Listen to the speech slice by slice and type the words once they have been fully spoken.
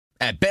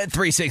At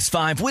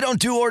Bet365, we don't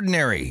do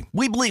ordinary.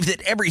 We believe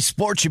that every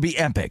sport should be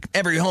epic.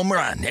 Every home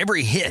run,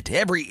 every hit,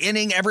 every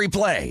inning, every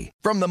play.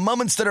 From the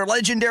moments that are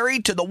legendary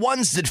to the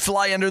ones that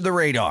fly under the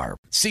radar.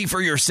 See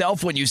for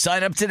yourself when you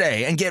sign up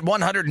today and get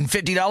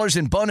 $150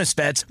 in bonus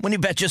bets when you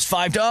bet just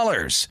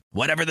 $5.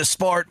 Whatever the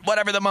sport,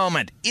 whatever the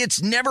moment,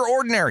 it's never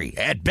ordinary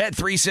at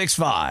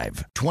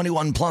Bet365.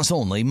 21 plus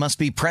only. Must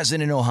be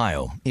present in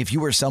Ohio. If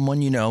you or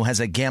someone you know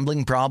has a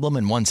gambling problem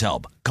and wants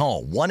help,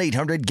 call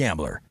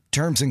 1-800-GAMBLER.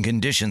 Terms and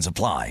conditions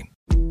apply.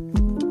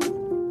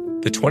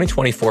 The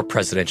 2024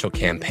 presidential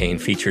campaign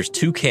features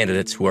two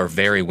candidates who are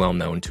very well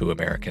known to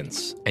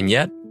Americans. And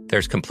yet,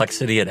 there's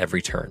complexity at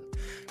every turn.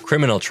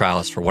 Criminal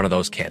trials for one of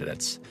those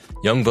candidates.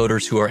 Young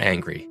voters who are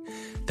angry.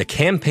 The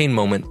Campaign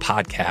Moment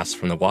podcast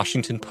from the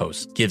Washington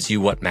Post gives you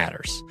what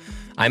matters.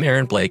 I'm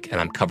Aaron Blake, and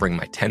I'm covering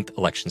my 10th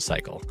election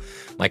cycle.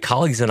 My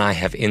colleagues and I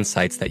have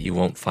insights that you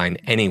won't find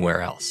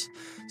anywhere else.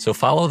 So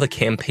follow The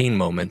Campaign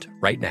Moment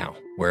right now,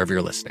 wherever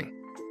you're listening.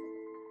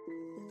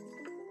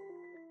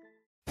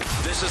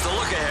 This is The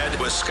Look Ahead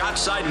with Scott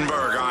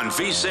Seidenberg on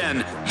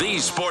VSiN, the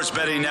Sports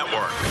Betting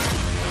Network.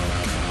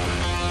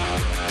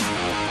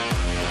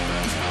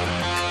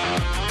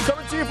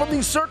 Coming to you from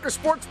the Circus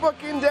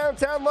Sportsbook in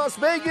downtown Las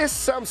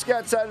Vegas, I'm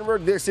Scott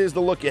Seidenberg. This is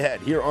The Look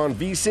Ahead here on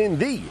VSiN,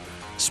 the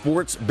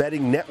Sports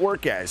Betting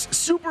Network, as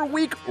Super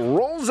Week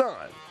rolls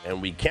on.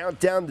 And we count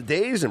down the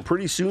days and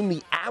pretty soon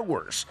the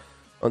hours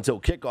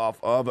until kickoff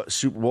of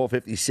Super Bowl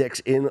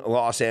 56 in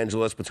Los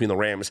Angeles between the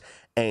Rams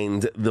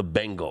and the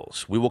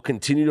Bengals. We will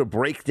continue to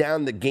break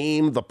down the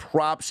game, the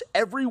props,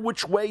 every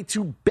which way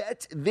to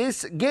bet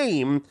this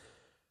game,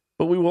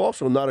 but we will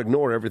also not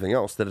ignore everything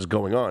else that is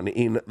going on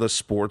in the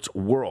sports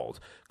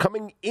world.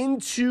 Coming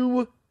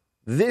into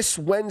this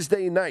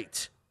Wednesday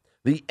night,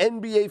 the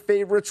NBA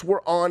favorites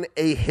were on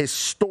a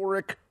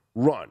historic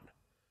run.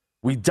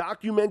 We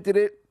documented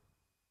it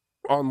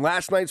on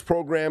last night's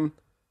program.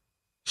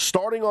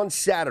 Starting on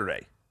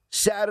Saturday,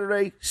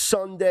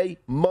 Sunday,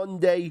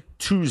 Monday,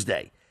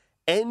 Tuesday,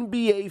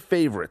 NBA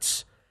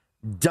favorites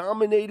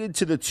dominated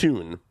to the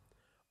tune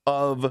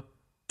of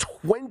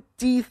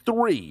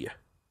 23,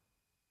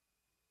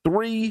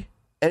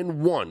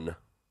 3-1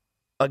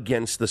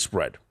 against the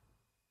spread.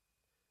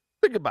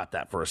 Think about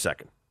that for a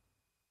second.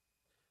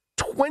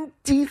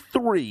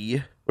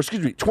 25,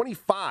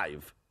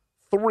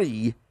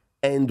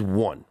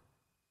 3-1.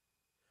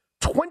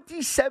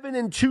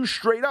 27-2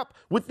 straight up,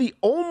 with the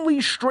only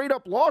straight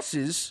up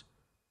losses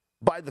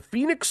by the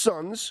Phoenix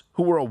Suns,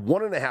 who were a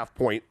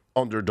 1.5-point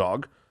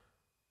underdog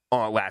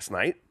last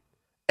night,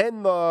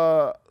 and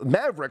the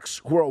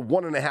Mavericks, who are a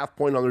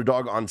 1.5-point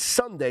underdog on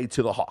Sunday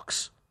to the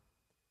Hawks.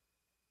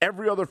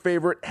 Every other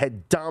favorite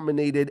had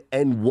dominated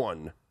and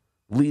won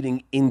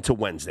leading into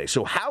Wednesday.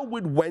 So how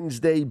would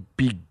Wednesday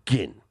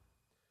begin?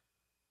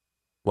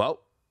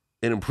 Well,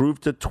 it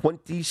improved to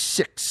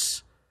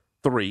 26-3-1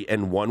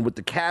 with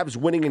the Cavs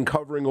winning and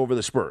covering over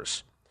the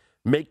Spurs.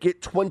 Make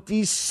it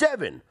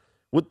 27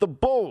 with the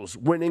Bulls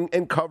winning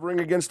and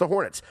covering against the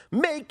Hornets.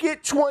 Make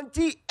it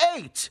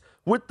 28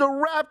 with the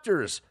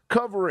Raptors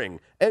covering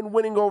and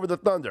winning over the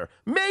Thunder.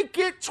 Make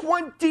it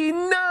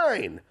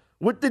 29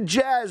 with the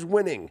Jazz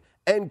winning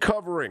and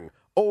covering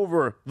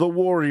over the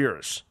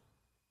Warriors.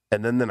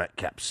 And then the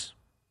nightcaps.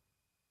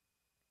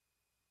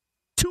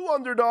 Two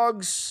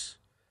underdogs,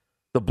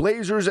 the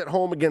Blazers at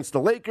home against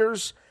the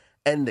Lakers,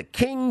 and the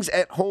Kings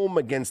at home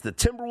against the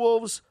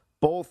Timberwolves,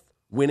 both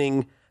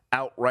winning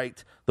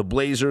outright. The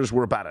Blazers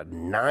were about a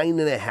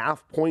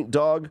 9.5-point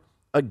dog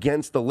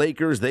against the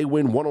Lakers. They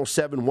win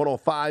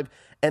 107-105.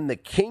 And the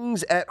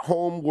Kings at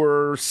home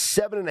were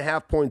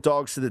 7.5-point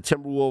dogs to the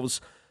Timberwolves.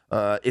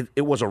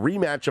 It was a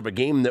rematch of a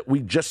game that we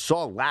just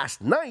saw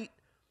last night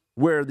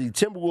where the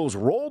Timberwolves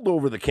rolled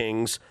over the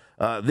Kings.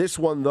 This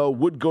one, though,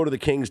 would go to the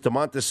Kings.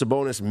 Domantas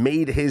Sabonis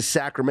made his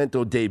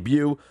Sacramento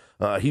debut.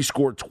 He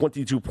scored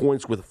 22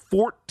 points with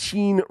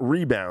 14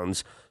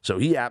 rebounds, so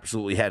he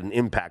absolutely had an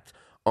impact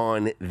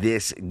on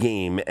this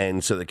game,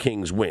 and so the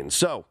Kings win.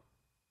 So,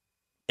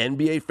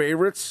 NBA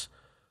favorites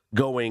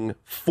going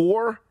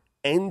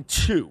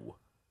 4-2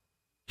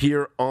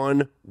 here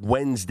on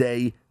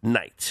Wednesday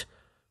night.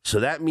 So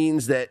that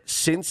means that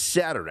since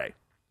Saturday,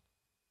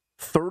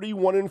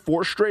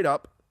 31-4 straight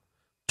up,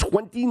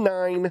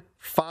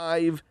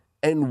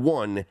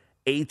 29-5-1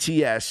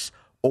 ATS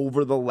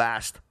over the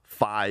last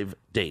 5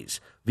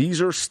 days.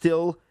 These are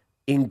still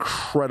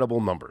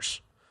incredible numbers.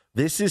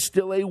 This is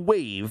still a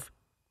wave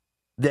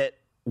that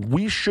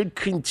we should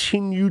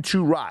continue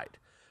to ride.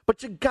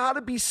 But you got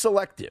to be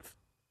selective.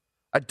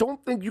 I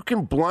don't think you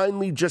can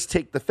blindly just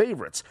take the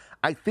favorites.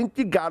 I think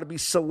you got to be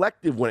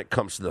selective when it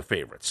comes to the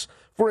favorites.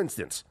 For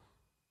instance,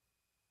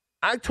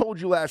 I told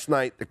you last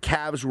night the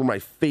Cavs were my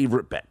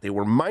favorite bet. They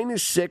were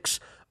 -6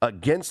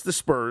 against the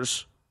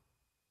Spurs.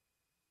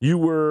 You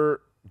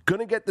were going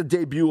to get the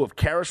debut of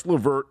Karis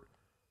LeVert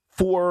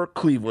for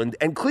Cleveland,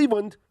 and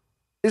Cleveland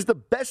is the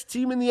best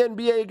team in the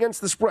NBA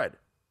against the spread.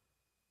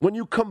 When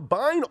you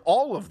combine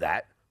all of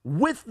that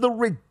with the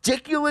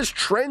ridiculous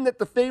trend that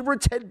the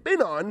favorites had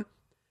been on,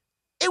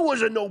 it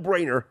was a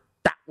no-brainer.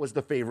 That was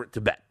the favorite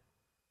to bet.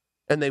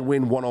 and they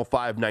win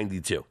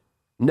 105-92.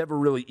 Never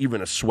really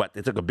even a sweat.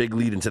 They took a big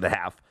lead into the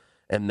half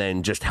and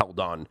then just held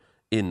on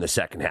in the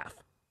second half.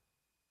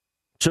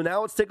 So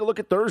now let's take a look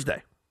at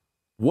Thursday.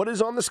 What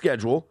is on the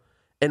schedule,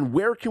 and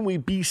where can we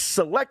be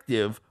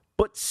selective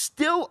but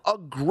still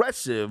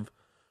aggressive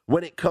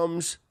when it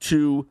comes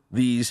to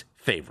these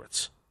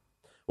favorites?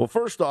 Well,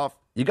 first off,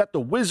 you got the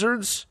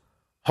Wizards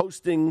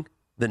hosting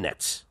the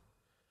Nets.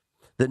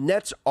 The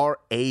Nets are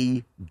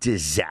a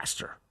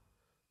disaster.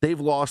 They've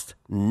lost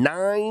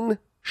 9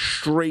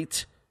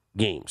 straight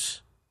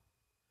games.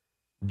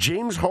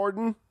 James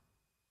Harden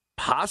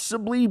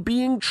possibly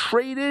being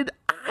traded?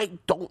 I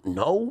don't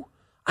know.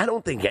 I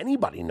don't think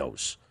anybody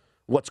knows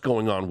what's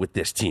going on with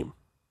this team.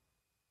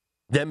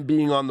 Them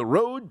being on the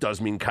road does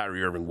mean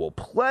Kyrie Irving will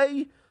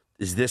play.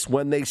 Is this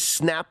when they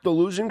snap the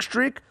losing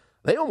streak?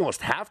 They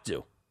almost have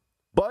to.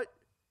 But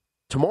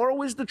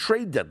tomorrow is the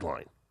trade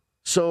deadline.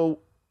 So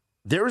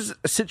there's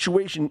a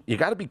situation, you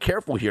got to be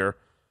careful here.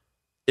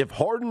 If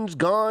Harden's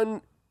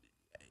gone,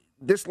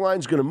 this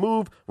line's going to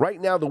move. Right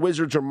now, the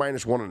Wizards are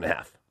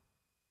 -1.5.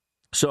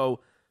 So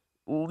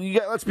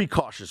let's be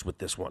cautious with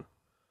this one.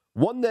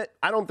 One that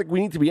I don't think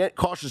we need to be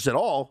cautious at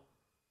all,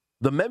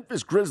 the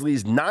Memphis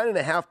Grizzlies,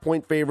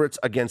 9.5-point favorites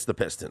against the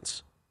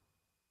Pistons.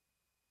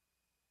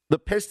 The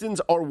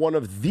Pistons are one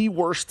of the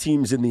worst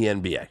teams in the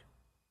NBA.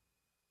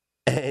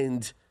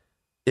 And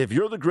if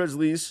you're the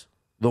Grizzlies,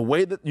 the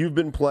way that you've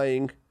been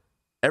playing,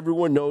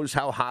 everyone knows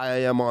how high I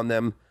am on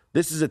them.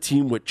 This is a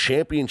team with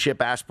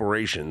championship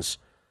aspirations,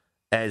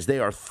 as they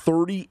are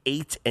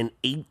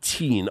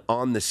 38-18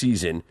 on the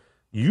season.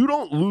 You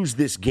don't lose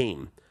this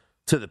game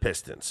to the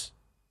Pistons.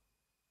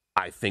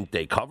 I think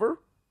they cover.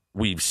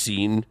 We've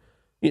seen,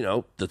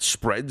 the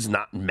spreads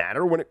not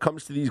matter when it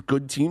comes to these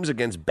good teams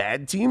against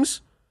bad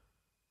teams.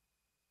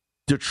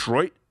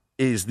 Detroit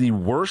is the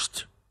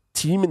worst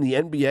team in the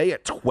NBA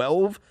at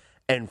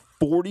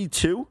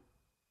 12-42,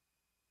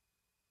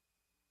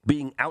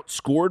 being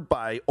outscored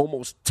by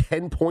almost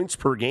 10 points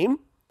per game.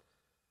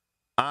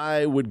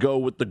 I would go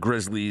with the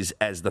Grizzlies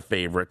as the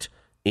favorite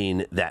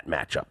in that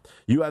matchup.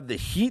 You have the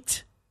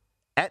Heat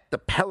at the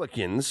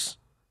Pelicans,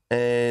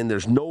 and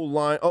there's no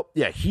line. Oh,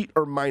 yeah, Heat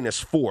are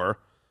 -4.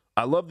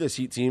 I love this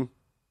Heat team.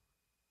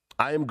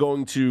 I am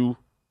going to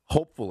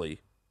hopefully,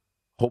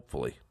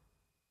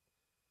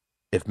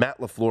 if Matt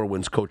LaFleur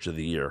wins Coach of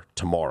the Year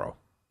tomorrow,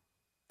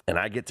 and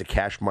I get to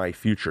cash my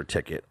future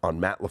ticket on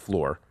Matt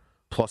LaFleur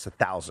plus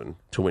 1,000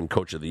 to win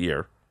Coach of the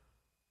Year,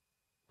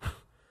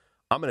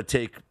 I'm going to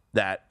take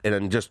that and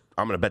then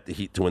I'm going to bet the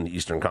Heat to win the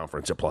Eastern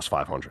Conference at plus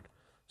 500.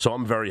 So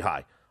I'm very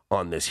high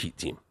on this Heat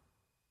team.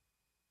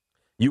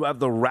 You have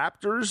the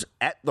Raptors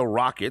at the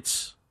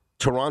Rockets,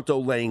 Toronto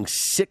laying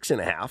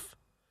 6.5.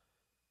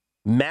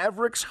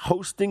 Mavericks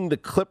hosting the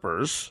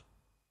Clippers.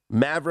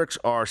 Mavericks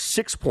are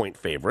 6-point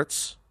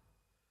favorites.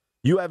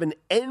 You have an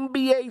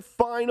NBA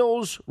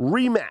Finals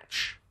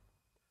rematch.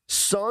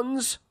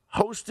 Suns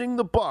hosting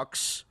the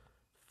Bucks.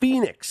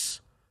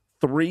 Phoenix,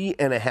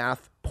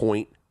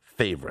 3.5-point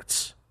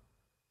favorites.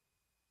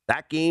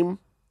 That game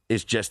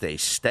is just a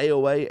stay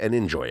away and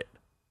enjoy it.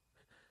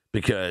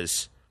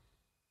 Because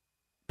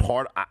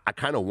I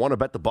kind of want to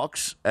bet the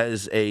Bucks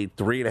as a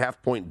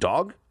 3.5-point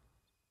dog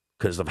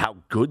because of how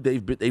good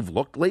they've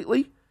looked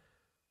lately.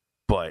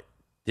 But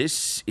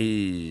this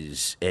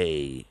is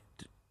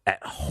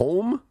at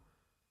home.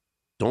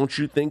 Don't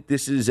you think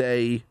this is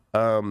a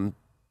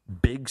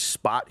big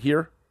spot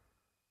here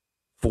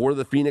for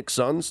the Phoenix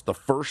Suns? The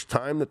first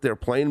time that they're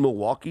playing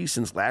Milwaukee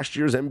since last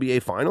year's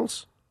NBA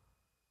Finals?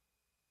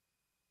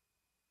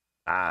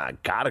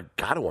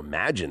 Gotta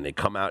imagine they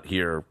come out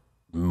here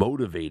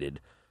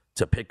motivated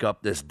to pick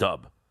up this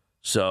dub.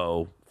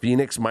 So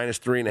Phoenix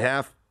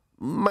 -3.5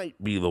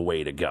 might be the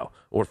way to go,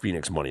 or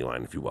Phoenix money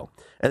line, if you will.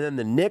 And then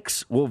the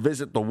Knicks will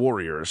visit the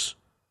Warriors.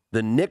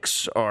 The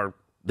Knicks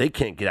they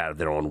can't get out of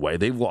their own way.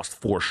 They've lost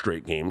 4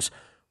 straight games.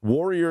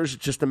 Warriors,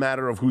 it's just a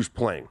matter of who's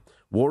playing.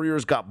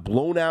 Warriors got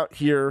blown out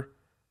here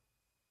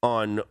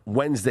on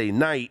Wednesday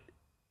night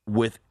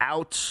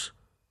without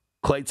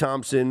Klay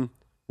Thompson,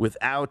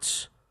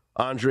 without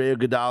Andre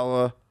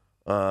Iguodala.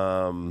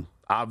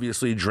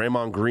 Obviously,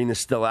 Draymond Green is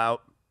still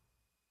out.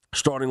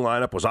 Starting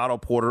lineup was Otto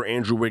Porter,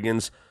 Andrew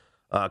Wiggins,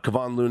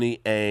 Kevon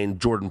Looney, and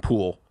Jordan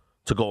Poole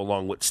to go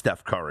along with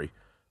Steph Curry.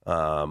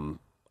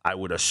 I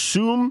would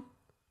assume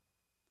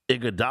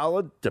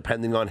Iguodala,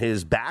 depending on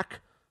his back,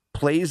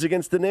 plays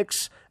against the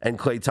Knicks, and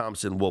Klay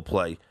Thompson will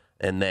play.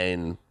 And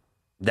then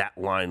that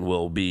line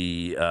will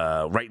be,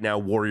 right now,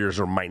 Warriors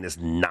are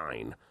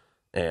 -9.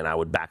 And I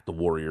would back the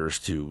Warriors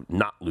to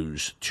not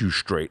lose 2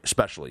 straight,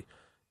 especially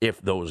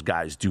if those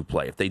guys do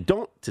play. If they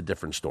don't, it's a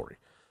different story.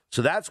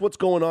 So that's what's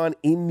going on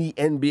in the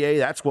NBA.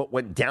 That's what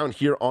went down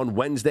here on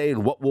Wednesday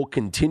and what will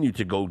continue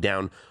to go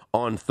down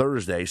on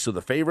Thursday. So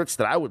the favorites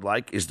that I would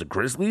like is the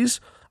Grizzlies.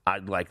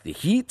 I'd like the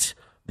Heat,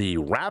 the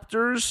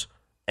Raptors,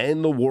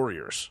 and the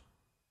Warriors.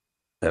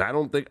 And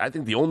I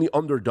think the only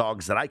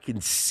underdogs that I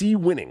can see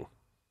winning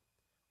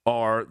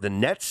are the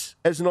Nets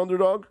as an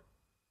underdog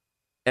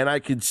And I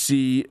could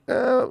see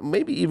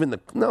maybe even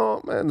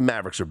the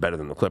Mavericks are better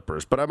than the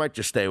Clippers, but I might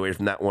just stay away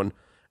from that one.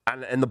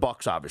 And the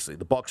Bucks, obviously.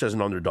 The Bucks as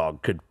an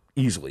underdog could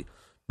easily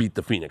beat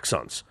the Phoenix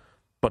Suns.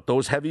 But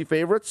those heavy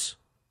favorites,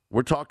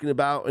 we're talking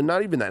about, and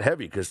not even that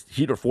heavy because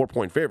Heat are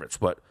 4-point favorites,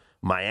 but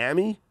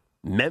Miami,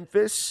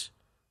 Memphis,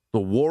 the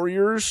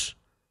Warriors,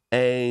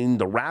 and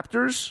the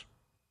Raptors.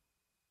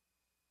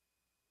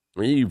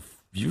 You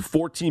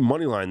 14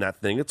 money line that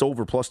thing, it's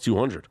over plus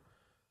 200.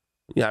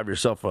 You have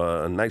yourself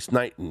a nice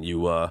night and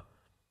you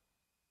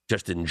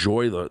just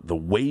enjoy the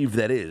wave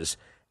that is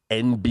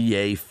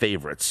NBA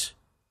favorites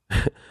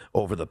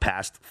over the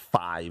past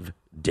 5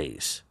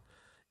 days.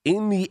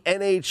 In the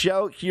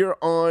NHL here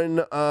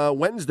on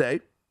Wednesday,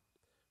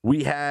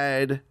 we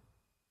had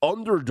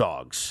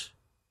underdogs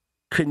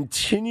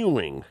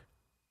continuing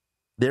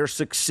their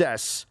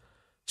success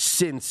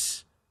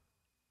since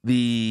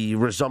the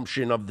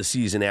resumption of the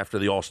season after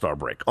the All-Star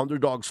break.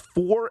 Underdogs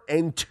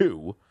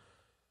 4-2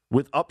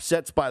 with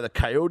upsets by the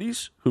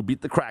Coyotes, who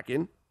beat the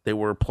Kraken. They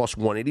were plus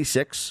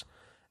 186.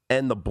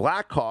 And the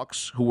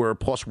Blackhawks, who were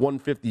plus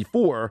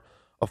 154,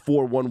 a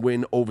 4-1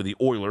 win over the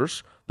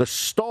Oilers. The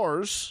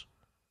Stars,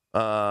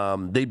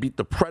 they beat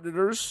the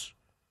Predators.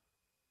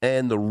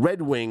 And the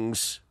Red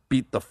Wings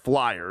beat the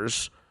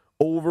Flyers.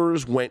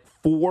 Overs went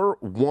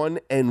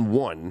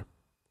 4-1-1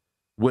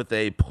 with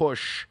a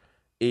push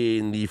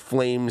in the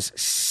Flames'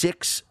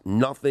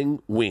 6-0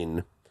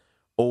 win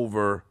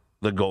over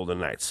the Golden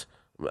Knights.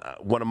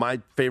 One of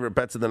my favorite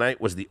bets of the night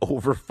was the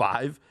over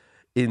 5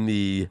 in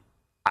the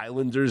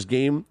Islanders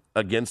game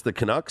against the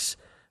Canucks.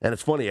 And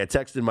it's funny, I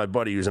texted my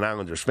buddy who's an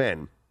Islanders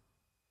fan,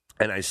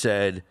 and I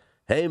said,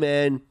 hey,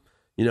 man,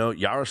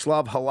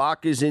 Yaroslav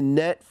Halak is in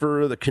net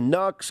for the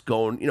Canucks,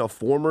 going,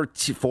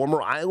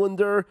 former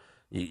Islander.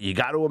 You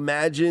got to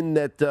imagine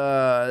that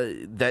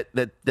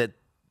that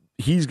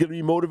he's going to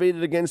be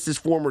motivated against his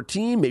former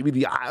team. Maybe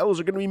the Isles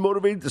are going to be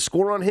motivated to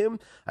score on him.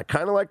 I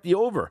kind of like the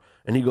over.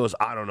 And he goes,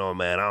 I don't know,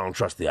 man. I don't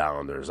trust the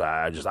Islanders.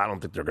 I don't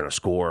think they're going to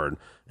score.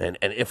 And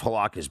if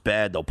Halak is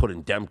bad, they'll put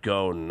in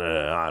Demko, and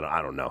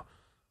I don't know.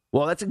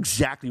 Well, that's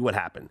exactly what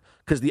happened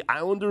because the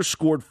Islanders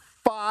scored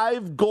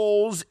 5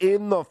 goals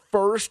in the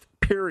first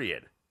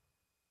period.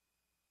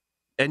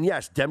 And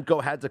yes,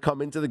 Demko had to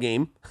come into the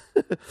game,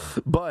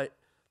 but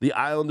the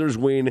Islanders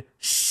win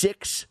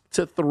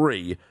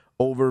 6-3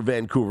 over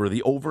Vancouver.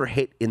 The over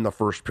hit in the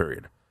first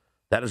period.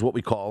 That is what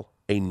we call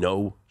a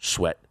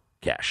no-sweat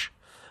cash.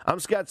 I'm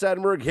Scott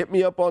Seidenberg. Hit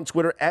me up on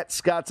Twitter at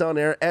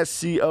ScottsOnAir,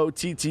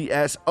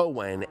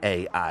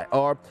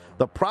 ScottsOnair.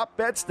 The prop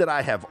bets that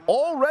I have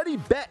already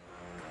bet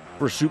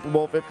for Super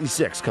Bowl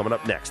 56 coming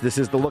up next. This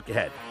is the look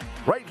ahead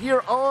right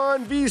here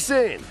on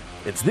VSiN.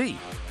 It's the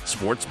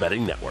Sports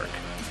Betting Network.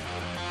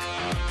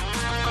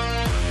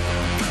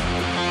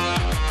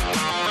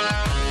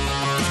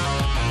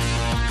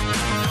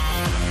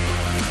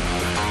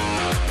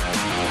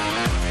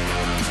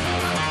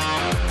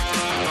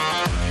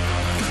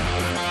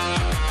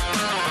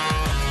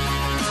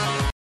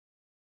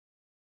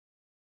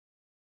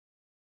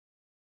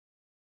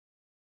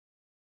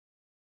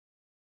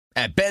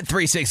 At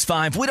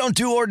Bet365, we don't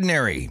do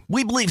ordinary.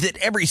 We believe that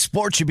every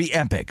sport should be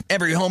epic.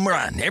 Every home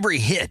run, every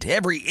hit,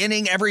 every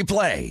inning, every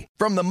play.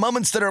 From the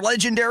moments that are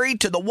legendary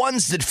to the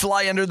ones that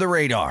fly under the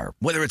radar.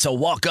 Whether it's a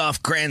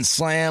walk-off grand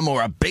slam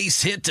or a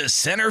base hit to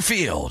center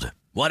field.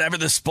 Whatever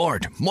the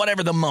sport,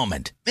 whatever the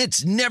moment.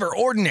 It's never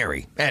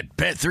ordinary at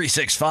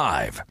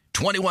Bet365.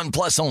 21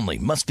 plus only.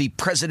 Must be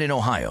present in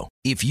Ohio.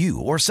 If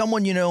you or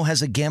someone you know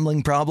has a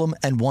gambling problem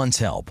and wants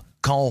help,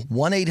 call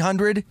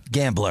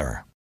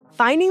 1-800-GAMBLER.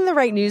 Finding the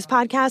right news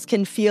podcast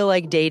can feel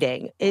like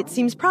dating. It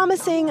seems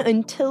promising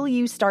until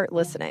you start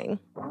listening.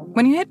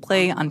 When you hit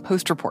play on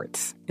Post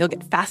Reports, you'll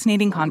get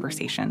fascinating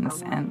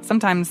conversations and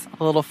sometimes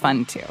a little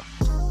fun, too.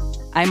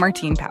 I'm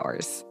Martine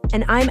Powers.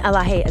 And I'm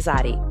Elahe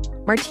Azadi.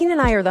 Martine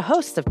and I are the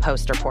hosts of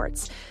Post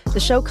Reports.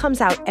 The show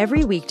comes out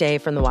every weekday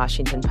from the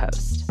Washington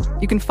Post.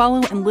 You can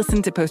follow and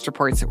listen to Post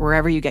Reports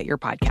wherever you get your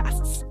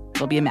podcasts.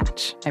 It'll be a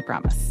match, I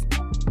promise.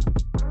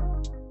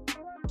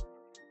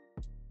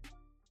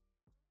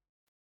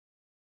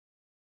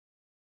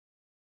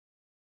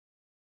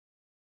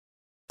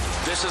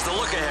 This is the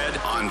look ahead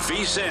on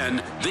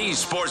VSiN, the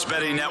Sports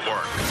Betting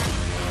Network.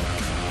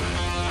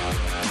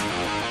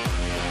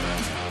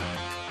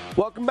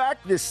 Welcome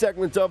back. This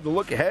segment of the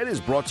look ahead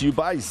is brought to you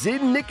by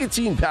Zyn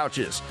nicotine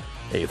pouches,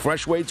 a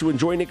fresh way to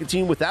enjoy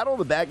nicotine without all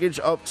the baggage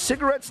of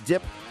cigarettes,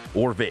 dip,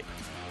 or vape.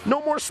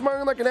 No more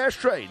smiling like an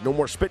ashtray, no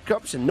more spit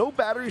cups, and no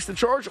batteries to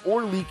charge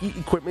or leaky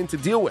equipment to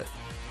deal with.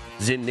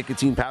 Zyn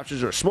nicotine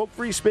pouches are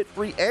smoke-free,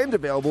 spit-free, and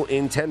available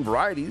in 10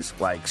 varieties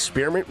like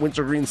spearmint,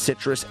 wintergreen,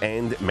 citrus,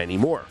 and many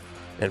more.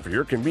 And for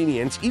your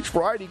convenience, each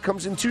variety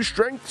comes in 2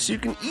 strengths, so you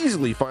can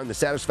easily find the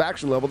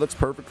satisfaction level that's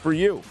perfect for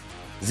you.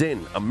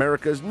 Zyn,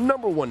 America's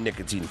 #1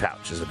 nicotine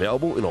pouch, is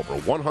available in over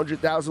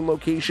 100,000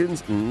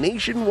 locations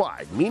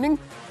nationwide, meaning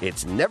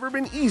it's never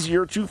been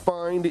easier to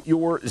find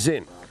your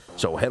Zyn.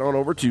 So head on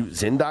over to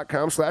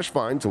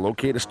Zyn.com/find to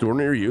locate a store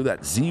near you.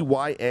 That's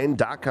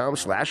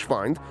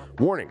ZYN.com/find.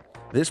 Warning,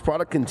 This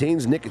product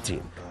contains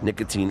nicotine.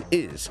 Nicotine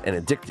is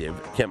an addictive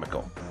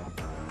chemical.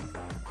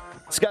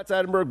 Scott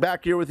Seidenberg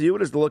back here with you.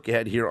 It is the look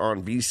ahead here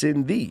on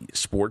VSiN, the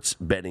sports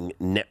betting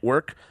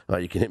network.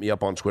 You can hit me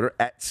up on Twitter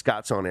at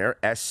ScottsOnAir,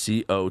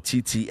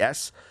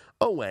 ScottsOnair.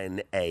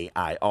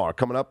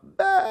 Coming up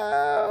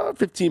about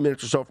 15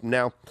 minutes or so from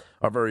now,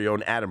 our very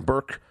own Adam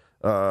Burke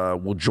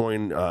will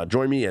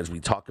join me as we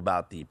talk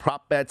about the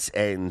prop bets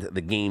and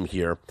the game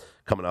here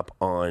coming up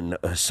on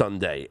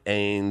Sunday.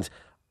 And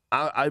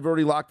I've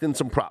already locked in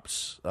some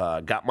props.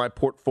 Got my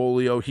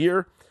portfolio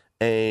here.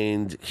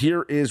 And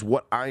here is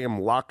what I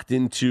am locked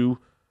into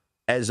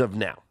as of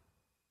now.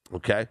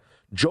 Okay?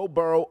 Joe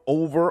Burrow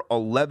over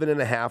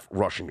 11.5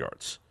 rushing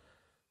yards.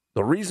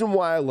 The reason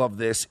why I love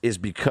this is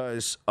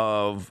because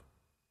of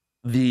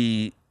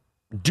the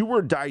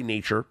do-or-die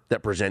nature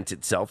that presents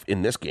itself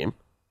in this game,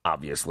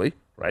 obviously,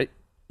 right?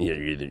 You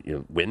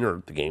either win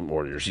or the game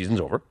or your season's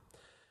over.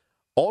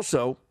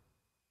 Also,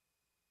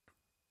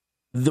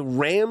 the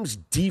Rams'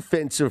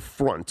 defensive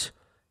front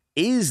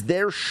is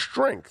their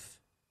strength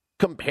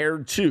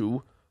compared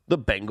to the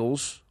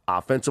Bengals'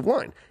 offensive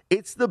line.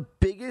 It's the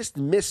biggest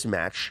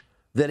mismatch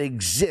that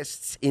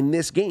exists in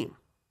this game.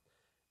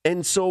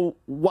 And so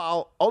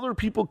while other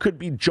people could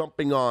be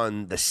jumping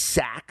on the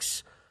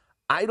sacks,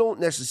 I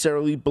don't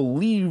necessarily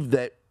believe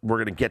that we're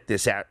going to get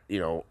this at,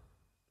 an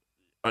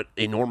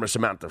enormous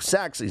amount of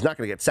sacks. He's not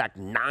going to get sacked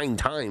 9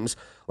 times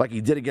like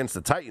he did against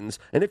the Titans.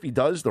 And if he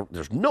does,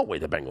 there's no way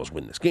the Bengals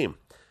win this game.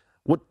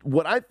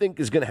 What I think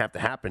is going to have to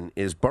happen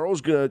is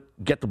Burrow's going to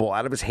get the ball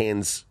out of his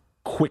hands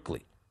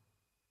quickly.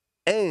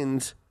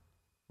 And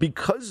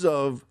because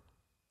of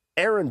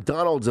Aaron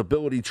Donald's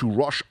ability to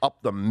rush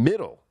up the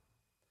middle,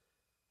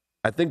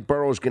 I think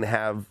Burrow's going to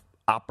have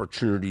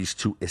opportunities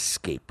to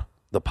escape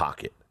the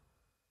pocket.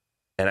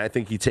 And I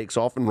think he takes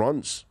off and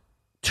runs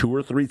 2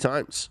 or 3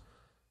 times.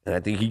 And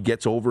I think he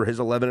gets over his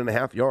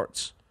 11.5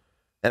 yards.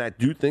 And I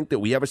do think that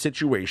we have a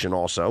situation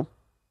also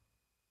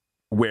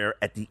where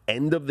at the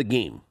end of the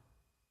game,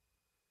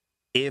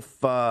 if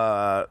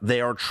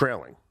they are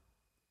trailing,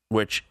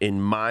 which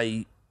in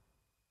my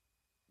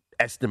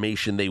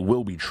estimation they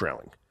will be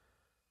trailing,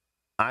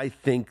 I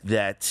think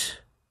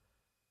that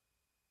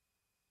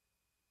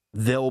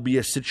there'll be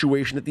a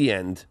situation at the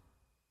end,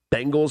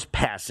 Bengals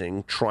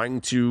passing,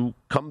 trying to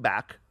come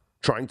back,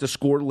 trying to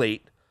score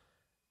late,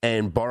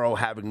 and Burrow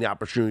having the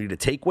opportunity to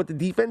take what the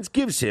defense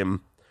gives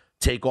him,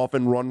 take off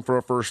and run for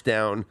a first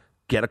down,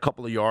 get a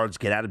couple of yards,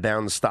 get out of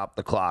bounds, stop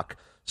the clock.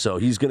 So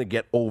he's going to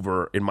get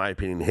over, in my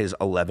opinion, his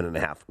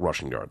 11.5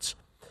 rushing yards.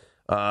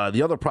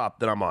 The other prop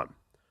that I'm on,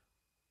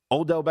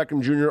 Odell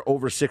Beckham Jr.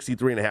 over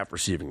 63.5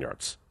 receiving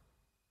yards.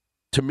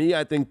 To me,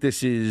 I think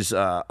this is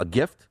a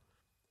gift.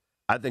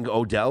 I think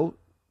Odell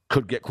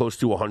could get close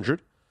to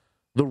 100.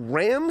 The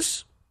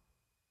Rams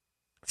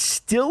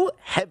still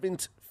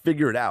haven't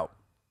figured out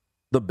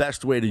the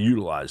best way to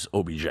utilize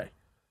OBJ.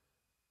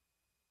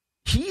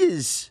 He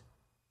is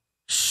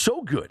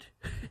so good.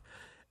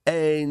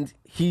 And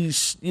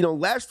he's,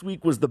 last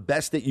week was the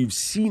best that you've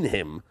seen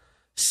him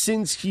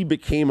since he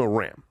became a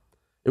Ram.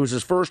 It was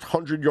his first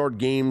 100-yard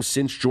game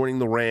since joining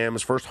the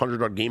Rams, first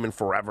 100-yard game in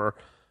forever.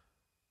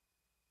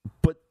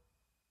 But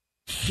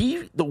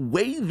the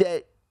way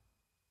that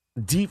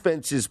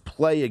defenses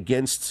play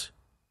against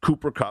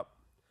Cooper Kupp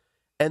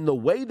and the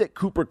way that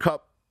Cooper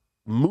Kupp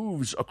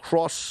moves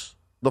across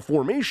the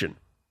formation,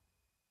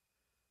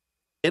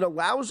 it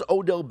allows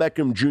Odell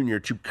Beckham Jr.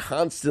 to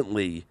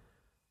constantly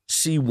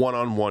see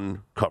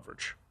one-on-one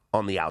coverage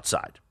on the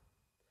outside.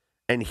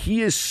 And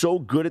he is so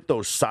good at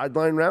those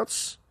sideline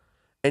routes,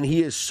 and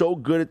he is so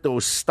good at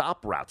those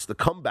stop routes, the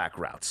comeback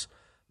routes,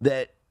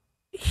 that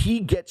he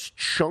gets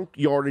chunk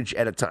yardage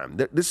at a time.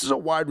 This is a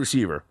wide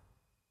receiver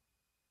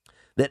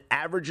that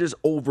averages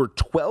over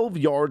 12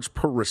 yards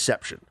per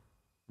reception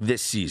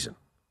this season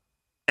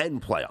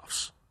and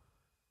playoffs.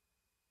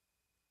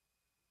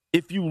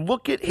 If you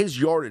look at his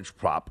yardage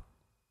prop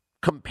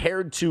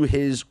compared to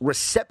his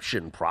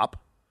reception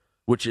prop,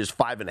 which is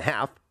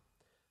 5.5,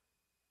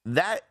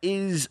 that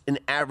is an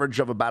average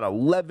of about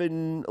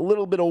 11, a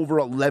little bit over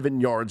 11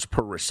 yards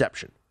per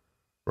reception,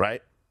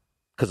 right?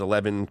 Because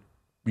 11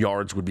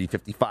 yards would be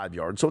 55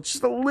 yards. So it's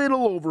just a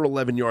little over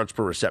 11 yards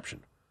per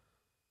reception.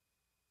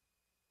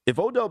 If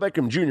Odell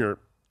Beckham Jr.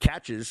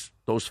 catches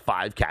those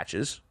 5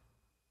 catches,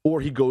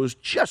 or he goes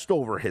just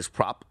over his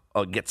prop,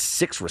 gets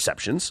 6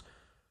 receptions,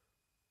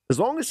 as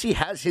long as he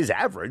has his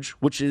average,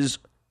 which is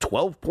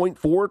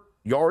 12.4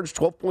 yards,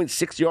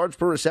 12.6 yards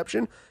per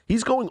reception,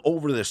 he's going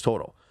over this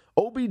total.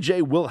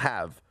 OBJ will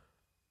have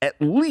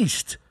at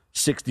least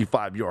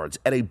 65 yards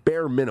at a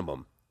bare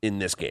minimum in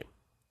this game.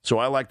 So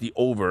I like the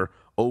over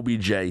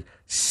OBJ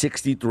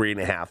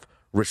 63.5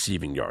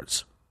 receiving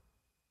yards.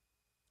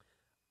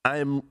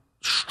 I'm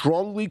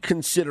strongly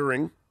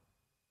considering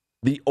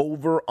the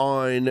over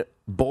on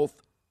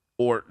both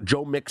or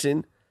Joe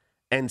Mixon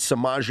and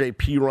Samaje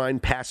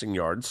Perine passing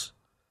yards,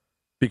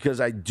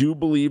 because I do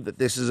believe that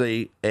this is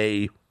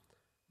a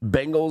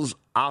Bengals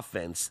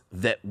offense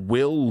that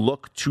will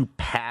look to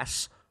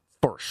pass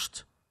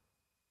first.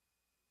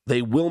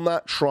 They will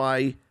not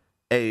try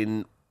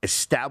and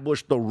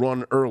establish the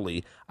run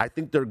early. I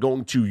think they're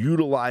going to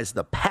utilize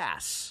the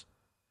pass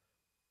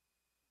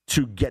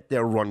to get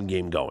their run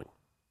game going.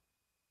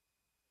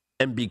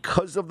 And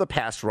because of the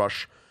pass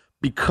rush,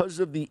 because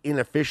of the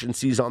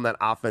inefficiencies on that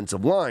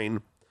offensive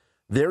line,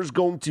 there's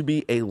going to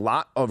be a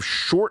lot of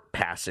short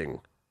passing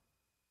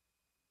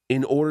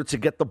in order to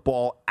get the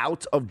ball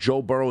out of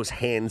Joe Burrow's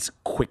hands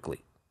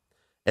quickly.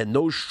 And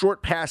those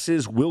short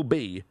passes will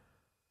be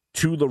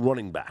to the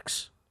running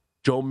backs,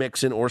 Joe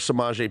Mixon or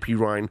Samaje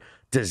Perine,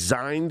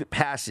 designed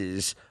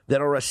passes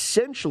that are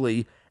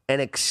essentially an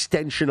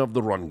extension of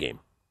the run game.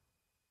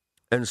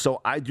 And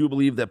so I do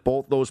believe that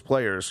both those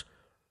players,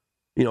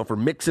 for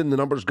Mixon, the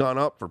number's gone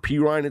up. For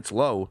Perine, it's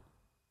low.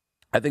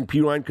 I think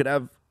Perine could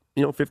have,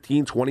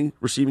 15, 20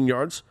 receiving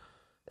yards,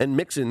 and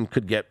Mixon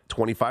could get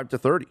 25 to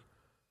 30.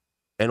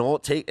 And all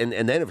it take, and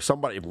then if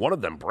one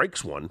of them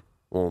breaks one,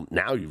 well,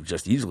 now you've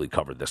just easily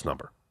covered this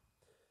number.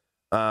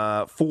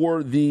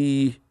 For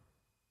the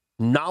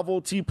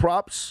novelty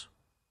props,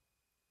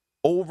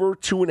 over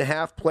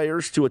 2.5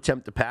 players to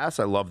attempt to pass.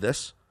 I love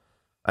this.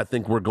 I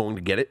think we're going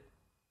to get it.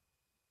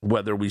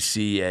 Whether we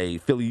see a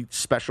Philly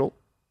special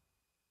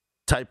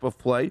type of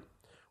play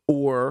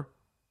or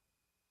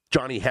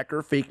Johnny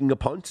Hecker faking a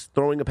punt,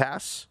 throwing a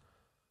pass,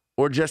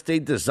 or just a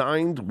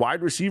designed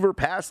wide receiver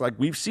pass like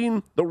we've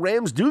seen the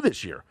Rams do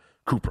this year.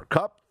 Cooper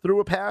Kupp threw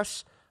a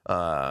pass.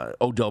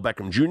 Odell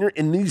Beckham Jr.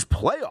 in these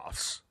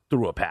playoffs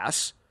threw a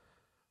pass.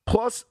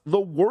 Plus,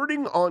 the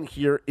wording on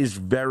here is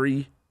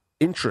very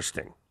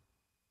interesting.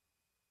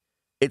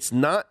 It's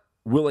not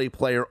will a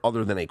player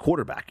other than a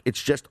quarterback.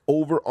 It's just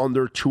over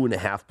under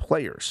 2.5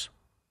 players.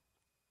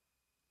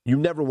 You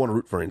never want to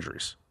root for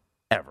injuries,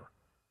 ever.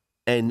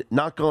 And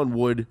knock on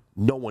wood,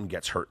 no one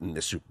gets hurt in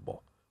this Super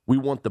Bowl. We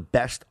want the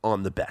best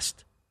on the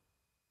best.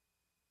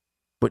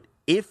 But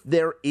if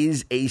there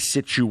is a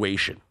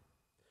situation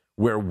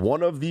where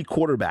one of the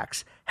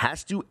quarterbacks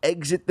has to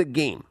exit the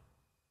game,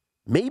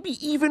 maybe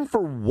even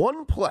for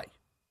one play,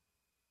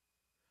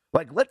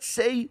 like let's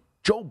say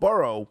Joe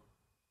Burrow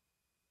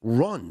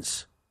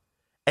runs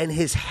and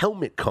his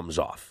helmet comes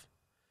off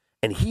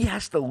and he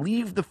has to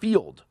leave the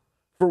field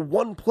for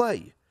one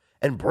play,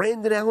 and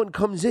Brandon Allen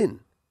comes in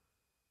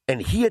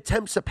and he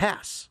attempts a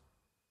pass,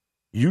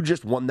 you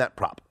just won that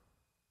prop.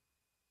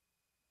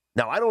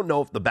 Now, I don't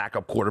know if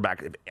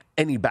if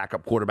any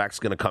backup quarterback is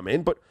going to come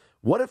in, but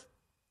what if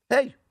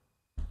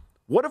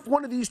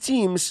one of these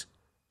teams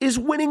is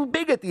winning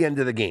big at the end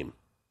of the game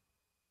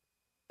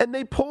and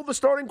they pull the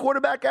starting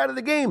quarterback out of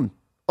the game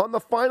on the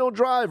final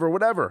drive or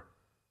whatever,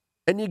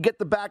 and you get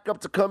the backup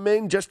to come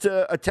in just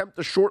to attempt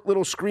a short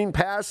little screen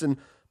pass and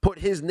put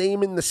his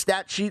name in the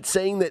stat sheet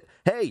saying that,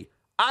 hey,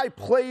 I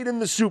played in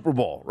the Super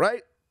Bowl,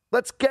 right?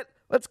 Let's get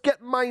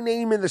my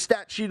name in the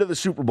stat sheet of the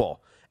Super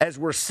Bowl as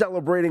we're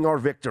celebrating our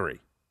victory.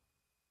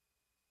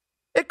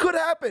 It could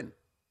happen.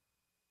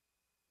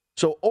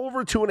 So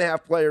over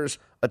 2.5 players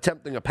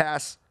attempting a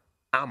pass,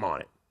 I'm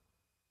on it.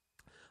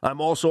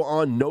 I'm also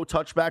on no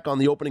touchback on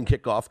the opening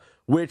kickoff,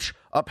 which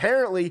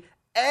apparently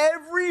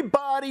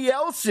everybody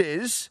else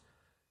is.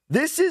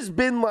 This has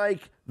been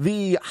like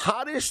the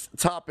hottest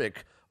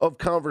topic of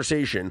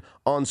conversation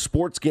on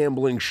sports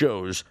gambling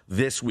shows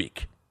this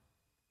week,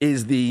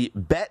 is the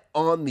bet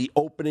on the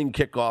opening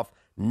kickoff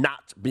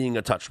not being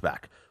a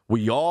touchback.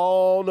 We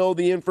all know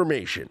the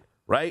information,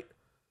 right?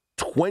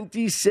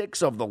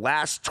 26 of the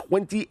last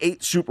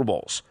 28 Super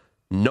Bowls,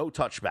 no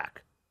touchback.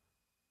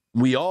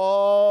 We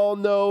all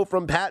know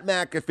from Pat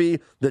McAfee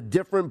the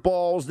different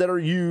balls that are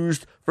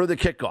used for the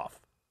kickoff,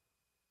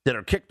 that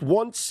are kicked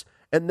once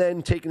and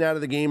then taken out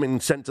of the game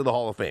and sent to the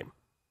Hall of Fame.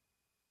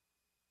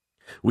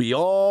 We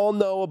all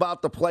know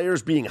about the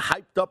players being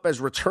hyped up as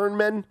return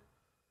men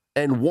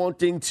and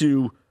wanting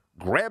to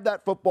grab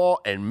that football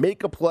and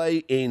make a play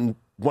in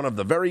one of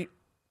the very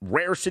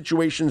rare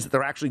situations that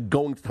they're actually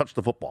going to touch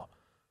the football.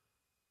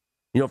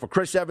 For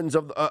Chris Evans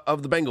of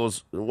the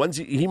Bengals,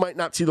 he might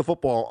not see the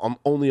football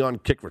only on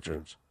kick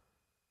returns.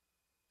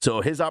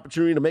 So his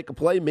opportunity to make a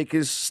play, make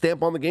his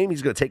stamp on the game,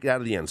 he's going to take it out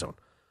of the end zone.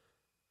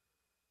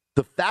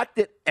 The fact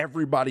that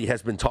everybody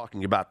has been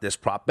talking about this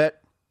prop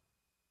bet,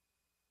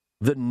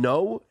 the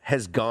no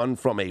has gone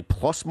from a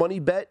plus money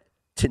bet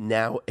to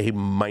now a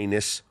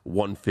minus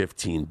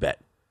 115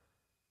 bet.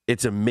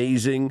 It's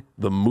amazing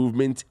the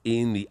movement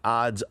in the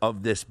odds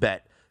of this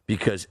bet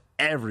because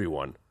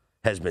everyone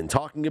has been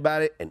talking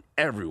about it and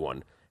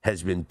everyone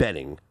has been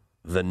betting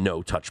the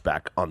no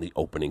touchback on the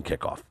opening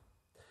kickoff.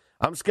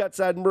 I'm Scott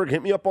Seidenberg.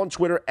 Hit me up on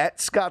Twitter at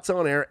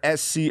ScottsOnAir,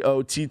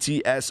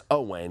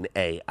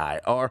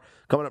 ScottsOnair.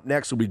 Coming up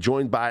next, we'll be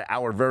joined by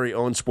our very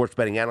own sports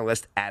betting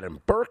analyst,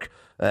 Adam Burke,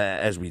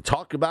 as we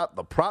talk about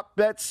the prop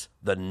bets,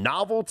 the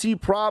novelty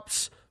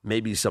props,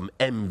 maybe some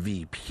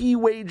MVP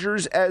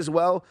wagers as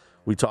well.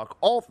 We talk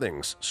all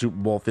things Super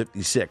Bowl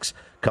 56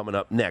 coming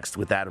up next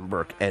with Adam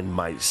Burke and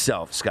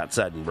myself, Scott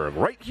Seidenberg,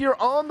 right here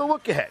on The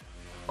Look Ahead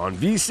on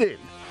VSiN,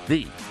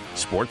 the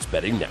Sports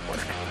Betting Network.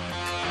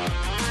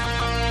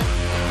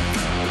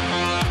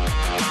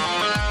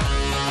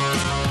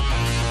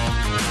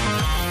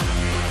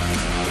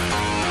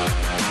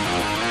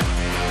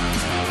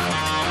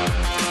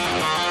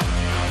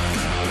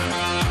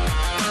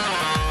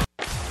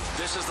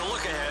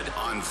 Ahead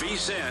on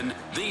VSiN,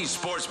 the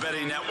Sports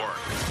Betting Network.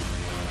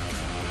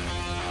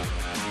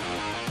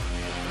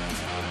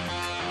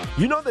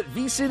 You know that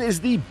VSiN is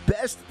the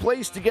best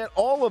place to get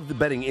all of the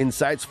betting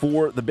insights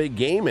for the big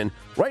game, and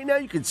right now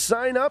you can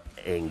sign up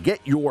and get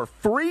your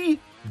free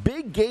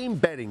big game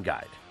betting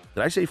guide.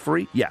 Did I say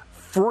free? Yeah,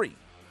 free.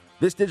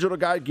 This digital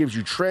guide gives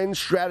you trends,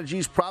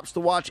 strategies, props to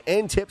watch,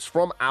 and tips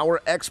from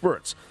our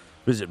experts.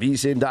 Visit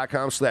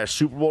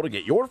vsin.com/Super Bowl to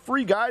get your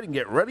free guide and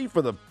get ready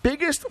for the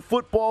biggest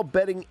football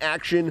betting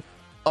action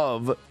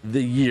of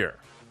the year.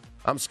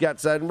 I'm Scott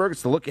Seidenberg.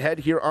 It's the look ahead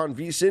here on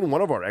VSiN.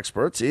 One of our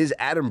experts is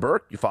Adam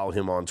Burke. You follow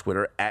him on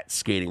Twitter at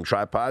Skating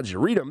Tripods. You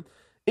read him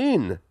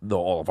in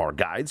all of our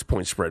guides,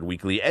 Point Spread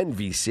Weekly and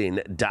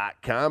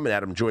vsin.com. And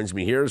Adam joins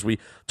me here as we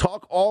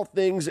talk all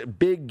things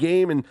big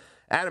game. And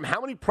Adam,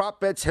 how many prop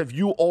bets have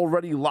you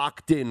already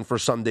locked in for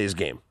Sunday's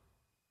game?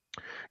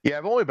 Yeah,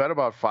 I've only bet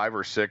about 5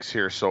 or 6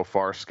 here so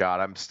far,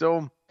 Scott. I'm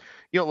still,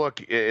 look,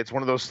 it's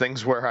one of those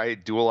things where I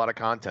do a lot of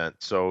content.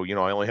 So,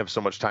 I only have so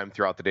much time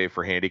throughout the day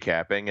for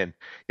handicapping. And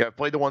I've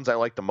played the ones I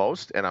like the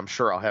most, and I'm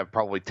sure I'll have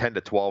probably 10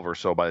 to 12 or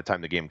so by the time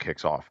the game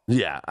kicks off.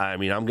 Yeah, I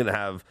mean, I'm going to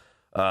have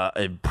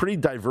a pretty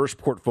diverse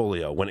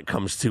portfolio when it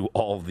comes to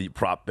all the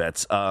prop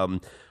bets.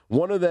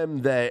 One of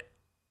them that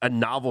a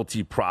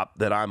novelty prop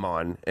that I'm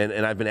on,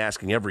 and I've been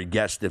asking every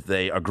guest if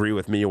they agree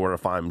with me or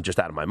if I'm just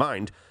out of my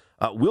mind,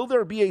 will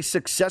there be a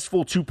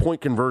successful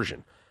 2-point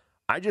conversion?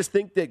 I just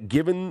think that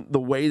given the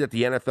way that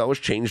the NFL has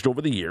changed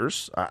over the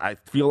years, I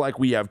feel like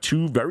we have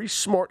two very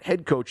smart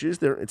head coaches.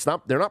 They're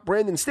not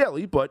Brandon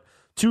Staley, but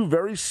two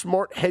very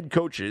smart head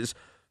coaches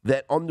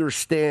that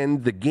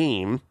understand the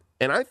game.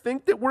 And I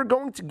think that we're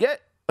going to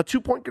get a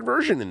 2-point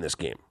conversion in this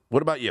game.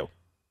 What about you?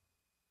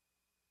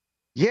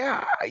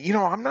 Yeah,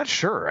 I'm not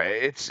sure.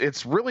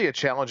 It's really a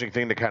challenging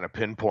thing to kind of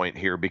pinpoint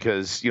here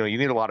because, you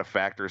need a lot of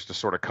factors to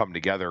sort of come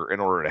together in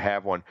order to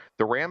have one.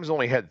 The Rams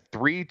only had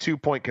 3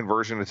 2-point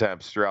conversion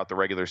attempts throughout the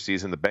regular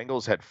season. The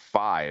Bengals had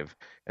 5,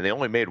 and they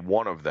only made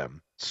 1 of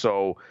them.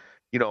 So,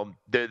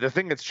 the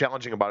thing that's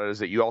challenging about it is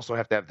that you also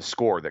have to have the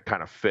score that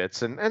kind of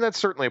fits, and that's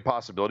certainly a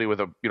possibility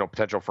with a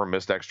potential for a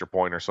missed extra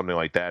point or something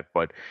like that.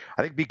 But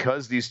I think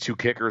because these two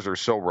kickers are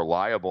so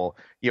reliable,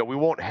 we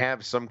won't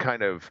have some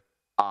kind of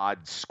odd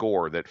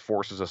score that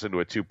forces us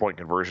into a 2-point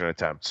conversion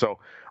attempt. So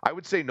I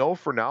would say no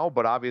for now,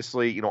 but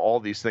obviously, all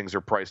these things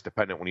are price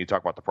dependent when you talk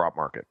about the prop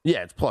market.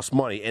 Yeah, it's plus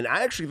money. And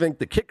I actually think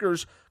the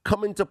kickers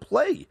come into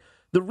play.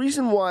 The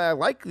reason why I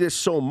like this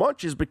so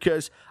much is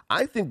because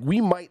I think we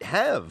might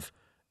have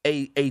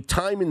a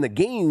time in the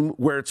game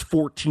where it's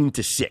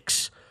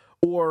 14-6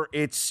 or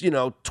it's,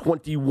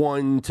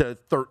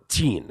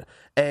 21-13.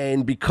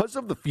 And because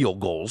of the field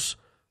goals,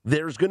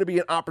 there's going to be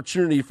an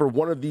opportunity for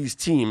one of these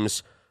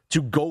teams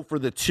to go for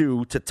the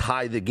 2 to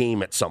tie the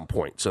game at some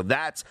point. So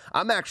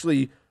I'm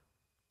actually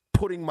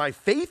putting my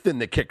faith in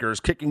the kickers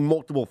kicking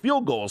multiple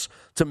field goals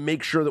to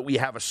make sure that we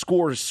have a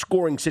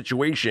scoring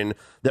situation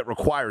that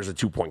requires a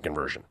 2-point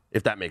conversion,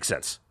 if that makes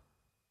sense.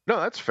 No,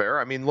 that's fair.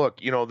 I mean, look,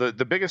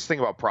 the biggest thing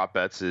about prop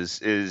bets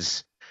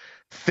is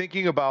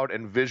thinking about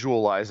and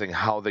visualizing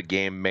how the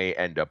game may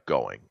end up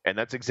going. And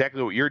that's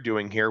exactly what you're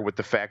doing here with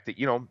the fact that,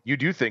 you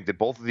do think that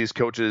both of these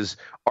coaches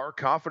are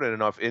confident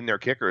enough in their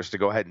kickers to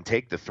go ahead and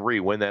take the 3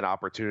 when that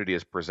opportunity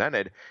is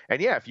presented.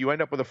 And yeah, if you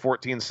end up with a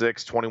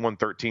 14-6,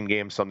 21-13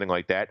 game, something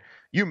like that,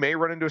 you may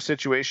run into a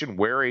situation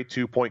where a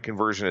 2-point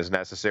conversion is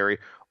necessary.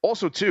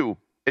 Also, too,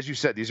 as you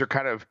said, these are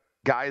kind of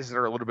guys that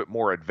are a little bit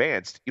more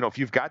advanced. If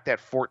you've got that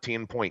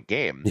 14-point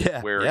game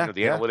where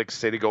the analytics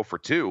say to go for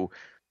 2,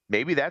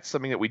 maybe that's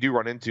something that we do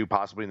run into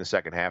possibly in the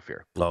second half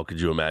here. Oh,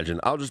 could you imagine?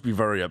 I'll just be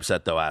very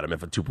upset, though, Adam,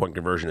 if a 2-point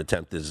conversion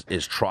attempt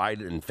is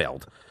tried and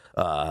failed.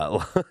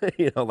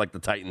 Like the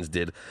Titans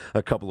did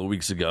a couple of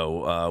weeks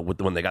ago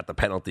when they got the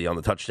penalty on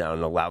the touchdown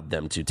and allowed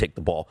them to take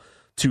the ball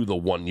to the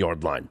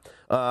 1-yard line.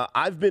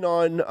 I've been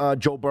on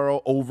Joe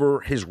Burrow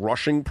over his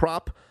rushing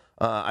prop.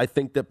 I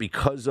think that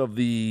because of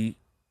the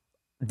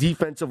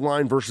defensive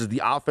line versus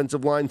the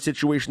offensive line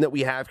situation that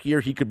we have here,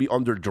 he could be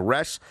under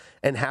duress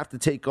and have to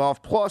take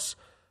off. Plus,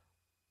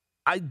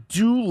 I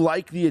do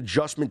like the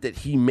adjustment that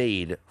he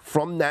made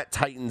from that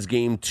Titans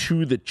game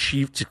to the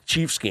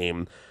Chiefs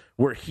game,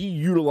 where he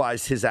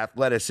utilized his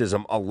athleticism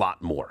a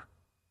lot more.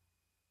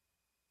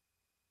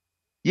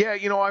 Yeah,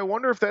 I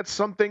wonder if that's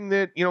something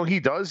that, he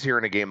does here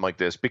in a game like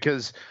this,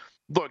 because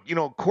look,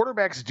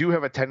 quarterbacks do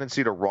have a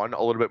tendency to run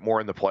a little bit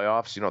more in the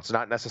playoffs. It's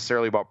not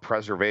necessarily about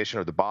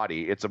preservation of the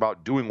body. It's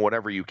about doing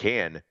whatever you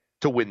can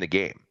to win the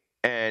game.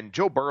 And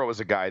Joe Burrow is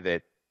a guy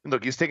that,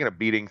 look, he's taken a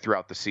beating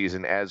throughout the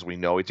season, as we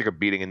know. He took a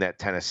beating in that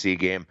Tennessee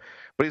game.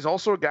 But he's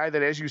also a guy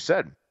that, as you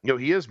said,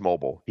 he is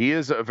mobile. He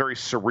is a very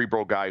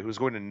cerebral guy who's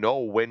going to know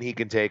when he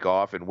can take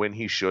off and when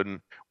he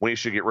shouldn't, when he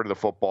should get rid of the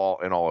football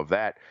and all of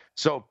that.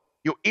 So,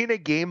 in a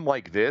game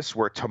like this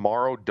where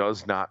tomorrow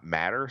does not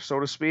matter, so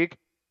to speak,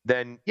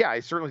 then, yeah,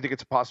 I certainly think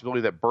it's a possibility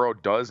that Burrow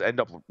does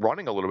end up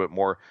running a little bit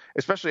more,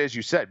 especially as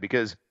you said,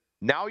 because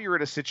now you're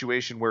in a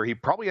situation where he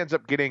probably ends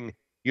up getting,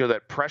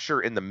 that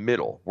pressure in the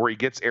middle where he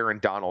gets Aaron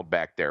Donald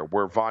back there,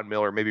 where Von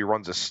Miller maybe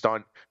runs a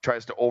stunt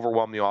tries to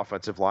overwhelm the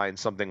offensive line,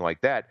 something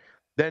like that,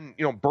 then,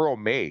 Burrow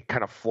may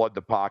kind of flood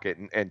the pocket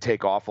and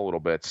take off a little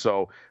bit.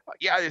 So,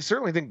 yeah, I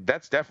certainly think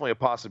that's definitely a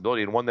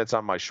possibility and one that's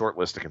on my short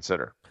list to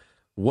consider.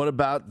 What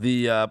about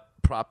the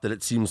prop that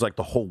it seems like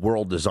the whole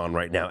world is on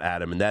right now,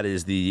 Adam, and that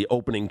is the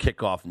opening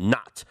kickoff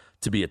not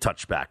to be a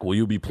touchback? Will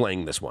you be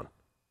playing this one?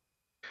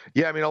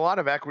 Yeah, I mean, a lot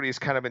of equity has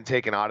kind of been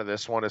taken out of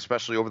this one,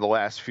 especially over the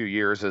last few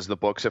years as the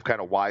books have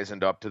kind of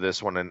wizened up to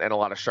this one, and a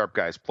lot of sharp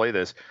guys play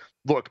this.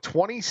 Look,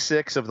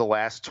 26 of the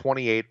last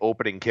 28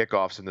 opening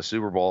kickoffs in the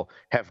Super Bowl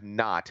have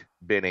not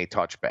been a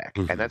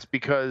touchback. And that's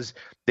because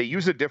they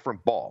use a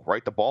different ball,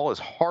 right? The ball is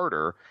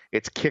harder.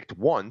 It's kicked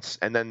once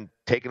and then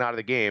taken out of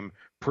the game,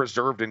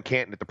 preserved in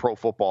Canton at the Pro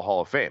Football Hall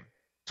of Fame.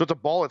 So it's a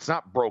ball that's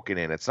not broken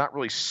in. It's not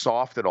really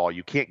soft at all.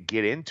 You can't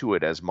get into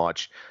it as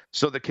much.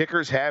 So the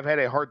kickers have had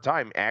a hard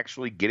time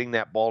actually getting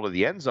that ball to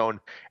the end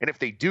zone. And if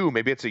they do,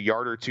 maybe it's a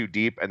yard or two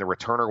deep and the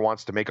returner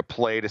wants to make a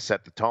play to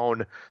set the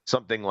tone,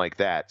 something like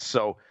that.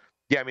 So,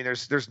 yeah, I mean,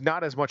 there's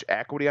not as much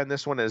equity on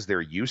this one as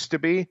there used to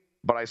be,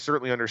 but I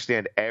certainly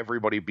understand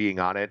everybody being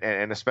on it,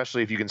 and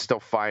especially if you can still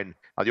find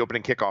the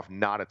opening kickoff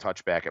not a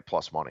touchback at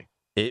plus money.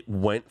 It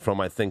went from,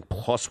 I think,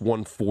 plus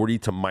 140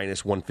 to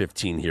minus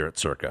 115 here at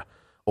Circa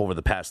over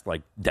the past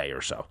day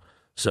or so.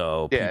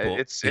 So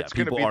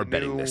people are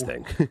betting this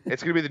thing.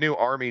 It's going to be the new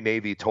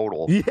Army-Navy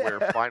total,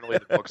 where finally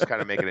the books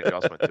kind of make an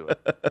adjustment to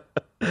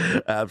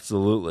it.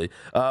 Absolutely.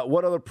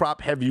 What other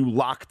prop have you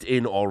locked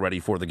in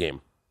already for the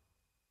game?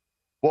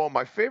 Well,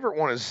 my favorite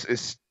one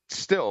is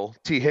still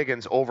T.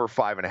 Higgins over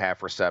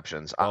 5.5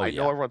 receptions. I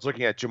know everyone's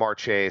looking at Ja'Marr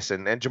Chase,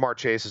 and Ja'Marr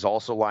Chase is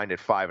also lined at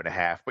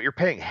 5.5, but you're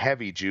paying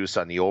heavy juice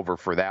on the over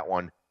for that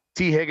one.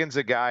 T. Higgins,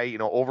 a guy,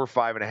 over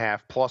 5.5,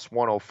 plus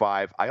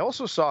 105. I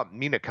also saw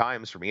Mina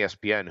Kimes from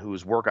ESPN,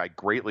 whose work I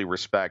greatly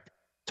respect,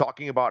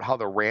 talking about how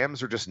the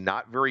Rams are just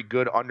not very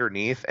good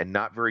underneath and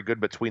not very good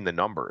between the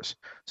numbers.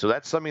 So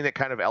that's something that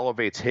kind of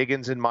elevates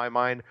Higgins in my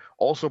mind.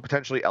 Also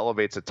potentially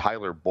elevates a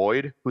Tyler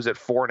Boyd, who's at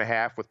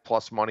 4.5 with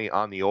plus money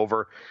on the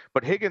over.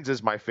 But Higgins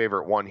is my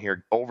favorite one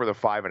here, over the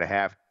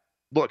 5.5.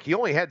 Look, he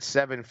only had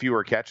 7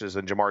 fewer catches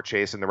than Ja'Marr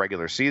Chase in the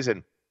regular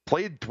season.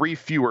 Played 3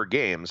 fewer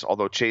games,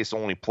 although Chase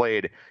only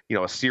played,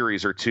 a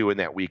series or 2 in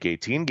that Week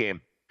 18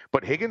 game.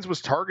 But Higgins was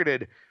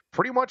targeted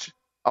pretty much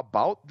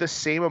about the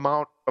same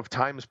amount of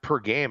times per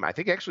game. I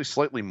think actually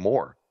slightly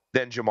more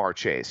than Ja'Marr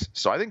Chase.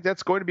 So I think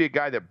that's going to be a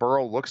guy that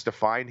Burrow looks to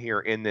find here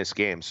in this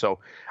game. So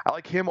I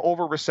like him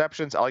over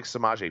receptions. I like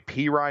Samaje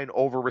Perine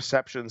over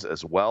receptions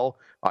as well.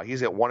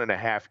 He's at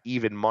 1.5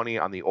 even money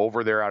on the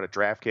over there out of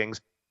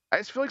DraftKings. I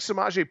just feel like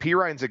Samaje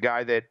Perine's a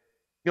guy that,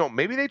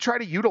 maybe they try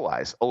to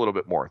utilize a little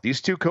bit more.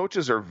 These two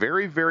coaches are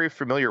very, very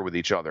familiar with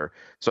each other.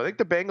 So I think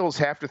the Bengals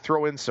have to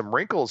throw in some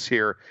wrinkles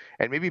here,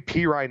 and maybe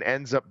Perine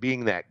ends up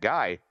being that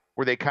guy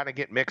where they kind of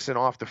get mixing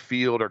off the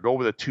field or go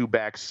with a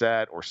 2-back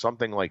set or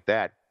something like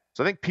that.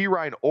 So I think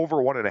Perine over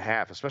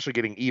 1.5, especially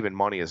getting even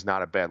money, is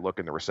not a bad look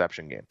in the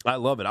reception game. I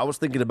love it. I was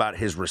thinking about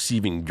his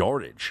receiving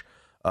yardage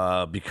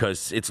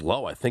because it's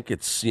low. I think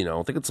it's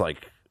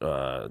like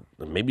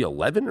maybe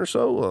 11 or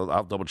so.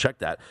 I'll double check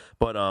that.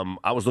 But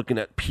I was looking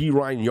at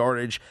Perine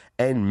yardage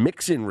and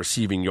Mixon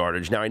receiving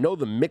yardage. Now, I know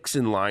the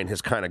Mixon line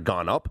has kind of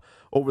gone up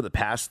over the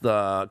past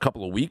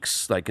couple of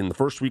weeks. Like in the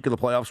first week of the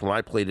playoffs, when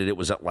I played it, it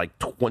was at like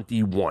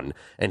 21,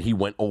 and he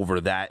went over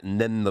that.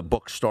 And then the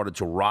book started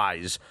to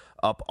rise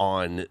up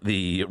on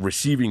the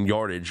receiving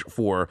yardage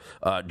for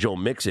Joe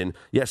Mixon.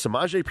 Yeah,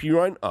 Samaje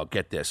Perine,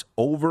 get this,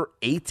 over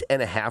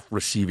 8.5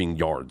 receiving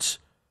yards.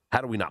 How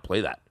do we not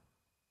play that?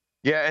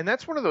 Yeah, and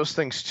that's one of those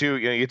things, too.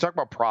 You talk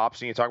about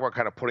props and you talk about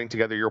kind of putting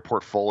together your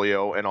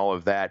portfolio and all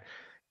of that.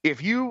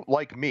 If you,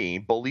 like me,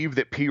 believe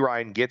that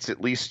Perine gets at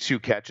least 2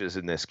 catches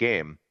in this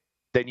game,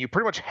 then you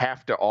pretty much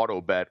have to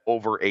auto bet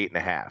over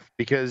 8.5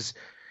 because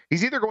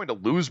he's either going to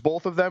lose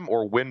both of them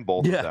or win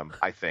both of them,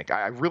 I think.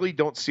 I really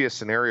don't see a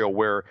scenario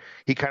where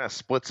he kind of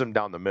splits them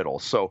down the middle.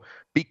 So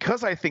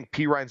because I think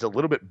Perine's a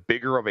little bit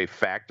bigger of a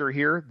factor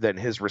here than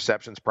his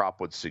receptions prop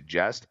would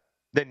suggest,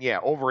 then yeah,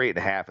 over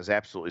 8.5 is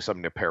absolutely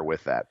something to pair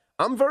with that.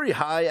 I'm very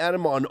high,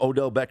 Adam, on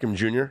Odell Beckham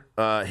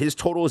Jr. His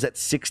total is at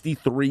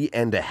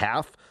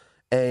 63.5,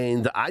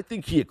 and I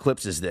think he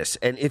eclipses this.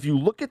 And if you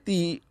look at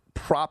the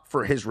prop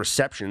for his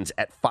receptions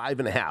at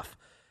 5.5,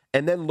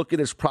 and then look at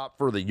his prop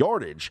for the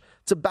yardage,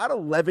 it's about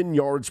 11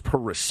 yards per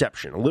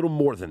reception, a little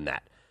more than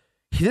that.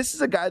 This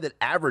is a guy that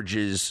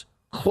averages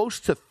close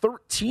to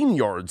 13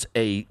 yards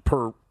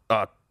per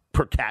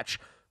catch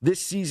this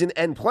season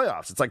and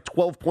playoffs. It's like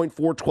 12.4,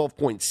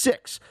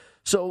 12.6.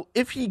 So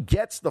if he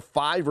gets the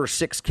 5 or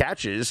 6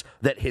 catches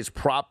that his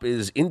prop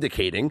is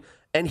indicating,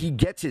 and he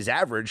gets his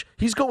average,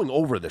 he's going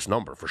over this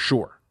number for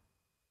sure.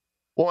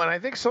 Well, and I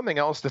think something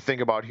else to think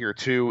about here,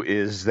 too,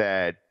 is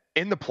that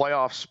in the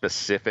playoffs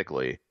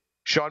specifically,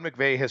 Sean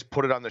McVay has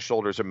put it on the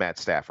shoulders of Matt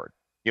Stafford.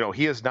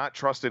 He has not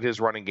trusted his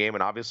running game,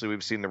 and obviously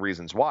we've seen the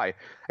reasons why.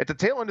 At the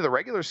tail end of the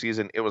regular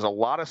season, it was a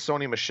lot of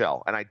Sony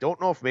Michel, and I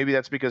don't know if maybe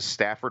that's because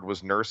Stafford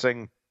was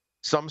nursing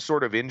some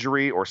sort of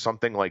injury or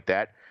something like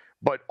that.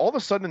 But all of a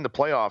sudden in the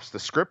playoffs, the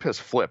script has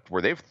flipped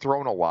where they've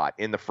thrown a lot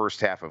in the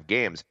first half of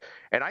games.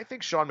 And I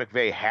think Sean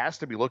McVay has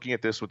to be looking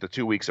at this with the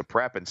 2 weeks of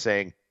prep and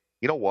saying,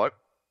 you know what?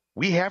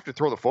 We have to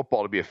throw the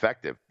football to be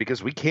effective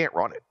because we can't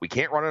run it. We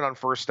can't run it on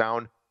first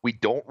down. We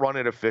don't run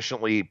it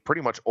efficiently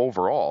pretty much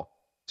overall.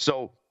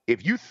 So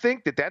if you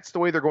think that that's the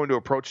way they're going to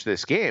approach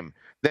this game,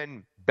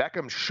 then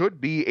Beckham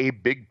should be a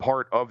big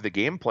part of the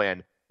game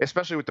plan,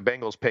 especially with the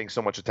Bengals paying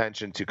so much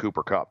attention to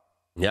Cooper Kupp.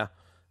 Yeah.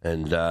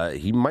 And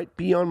he might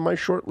be on my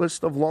short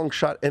list of long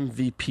shot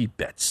MVP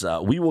bets.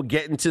 We will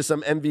get into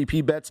some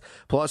MVP bets.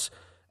 Plus,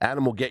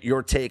 Adam will get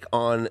your take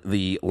on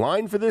the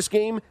line for this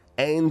game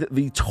and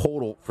the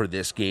total for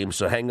this game.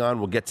 So hang on.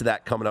 We'll get to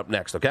that coming up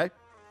next, okay?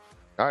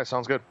 All right,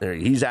 sounds good. There,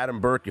 he's Adam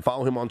Burke. You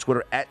follow him on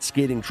Twitter at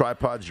Skating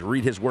Tripods. You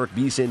read his work,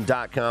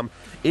 vsin.com,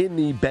 in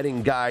the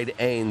betting guide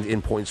and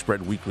in Point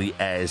Spread Weekly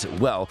as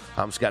well.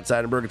 I'm Scott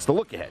Seidenberg. It's The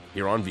Look Ahead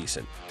here on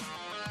VSiN.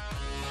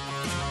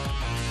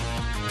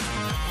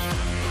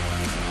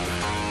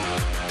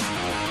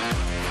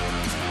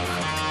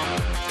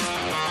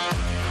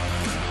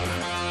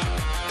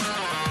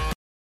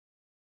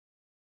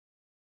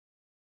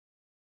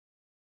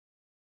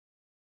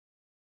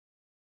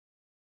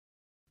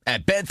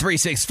 At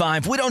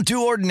Bet365, we don't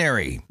do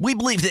ordinary. We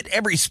believe that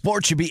every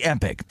sport should be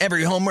epic.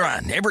 Every home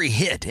run, every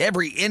hit,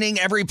 every inning,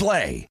 every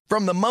play.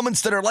 From the moments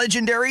that are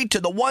legendary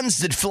to the ones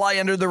that fly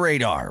under the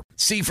radar.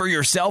 See for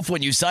yourself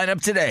when you sign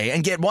up today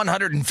and get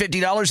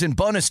 $150 in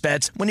bonus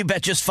bets when you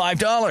bet just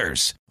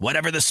 $5.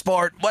 Whatever the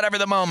sport, whatever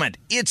the moment,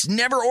 it's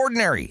never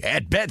ordinary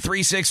at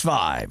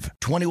Bet365.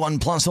 21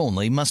 plus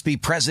only. Must be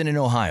present in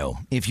Ohio.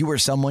 If you or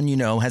someone you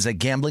know has a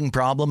gambling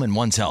problem and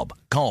wants help,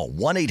 call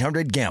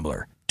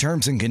 1-800-GAMBLER.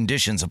 Terms and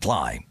conditions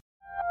apply.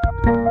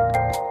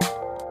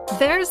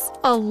 There's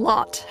a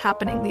lot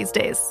happening these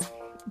days,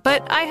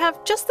 but I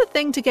have just the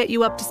thing to get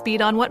you up to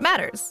speed on what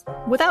matters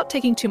without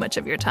taking too much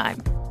of your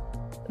time.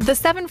 The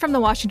 7 from the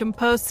Washington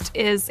Post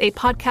is a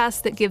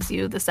podcast that gives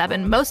you the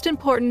 7 most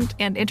important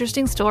and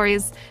interesting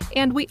stories,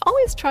 and we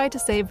always try to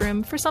save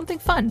room for something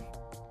fun.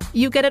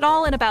 You get it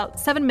all in about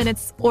 7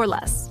 minutes or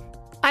less.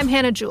 I'm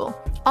Hannah Jewell.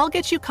 I'll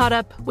get you caught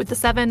up with the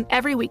 7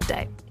 every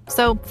weekday.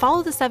 So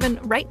follow the 7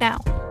 right now.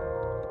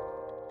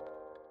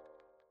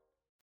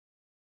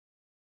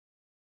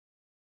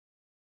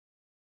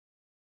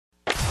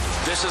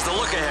 This is The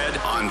Look Ahead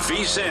on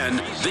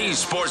VSiN, the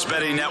Sports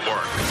Betting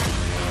Network.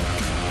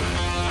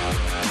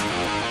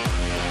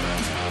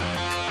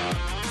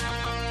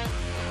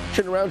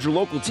 Around your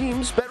local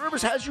teams,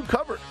 BetRivers has you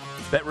covered.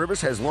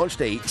 BetRivers has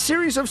launched a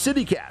series of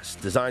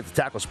CityCasts designed to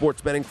tackle sports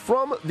betting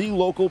from the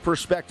local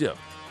perspective.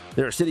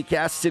 There are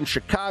CityCasts in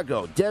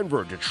Chicago,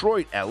 Denver,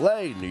 Detroit,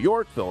 LA, New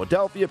York,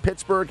 Philadelphia,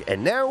 Pittsburgh,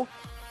 and now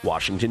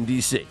Washington,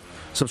 D.C.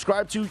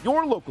 Subscribe to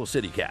your local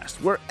CityCast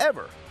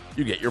wherever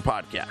you get your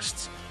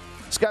podcasts.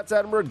 Scott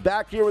Seidenberg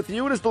back here with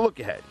you. It is The Look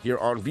Ahead here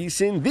on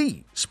VSiN,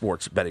 the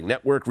Sports Betting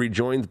Network,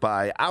 rejoined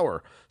by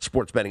our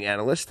sports betting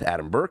analyst,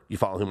 Adam Burke. You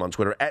follow him on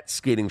Twitter at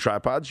Skating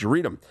Tripods. You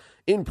read him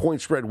in Point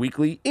Spread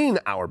Weekly, in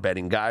our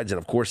betting guides, and,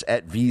 of course,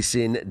 at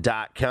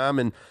vsin.com.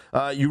 And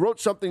you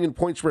wrote something in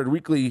Point Spread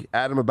Weekly,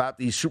 Adam, about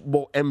the Super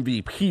Bowl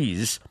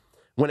MVPs.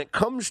 When it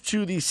comes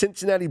to the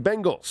Cincinnati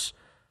Bengals,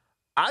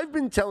 I've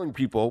been telling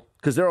people,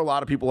 because there are a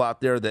lot of people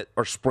out there that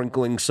are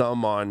sprinkling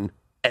some on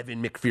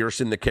Evan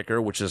McPherson, the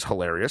kicker, which is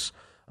hilarious,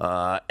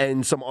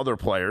 and some other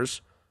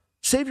players.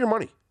 Save your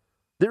money.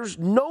 There's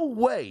no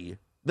way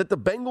that the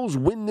Bengals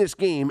win this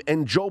game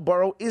and Joe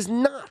Burrow is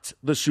not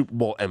the Super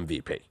Bowl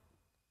MVP.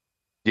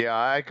 Yeah,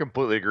 I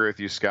completely agree with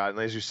you, Scott. And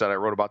as you said, I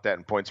wrote about that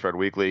in Point Spread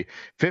Weekly.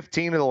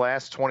 15 of the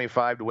last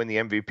 25 to win the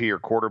MVP are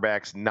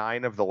quarterbacks,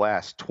 9 of the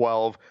last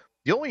 12.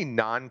 The only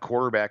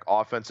non-quarterback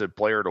offensive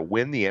player to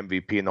win the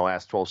MVP in the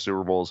last 12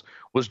 Super Bowls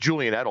was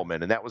Julian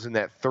Edelman, and that was in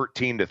that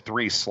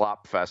 13-3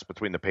 slop fest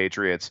between the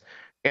Patriots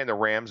and the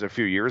Rams a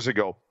few years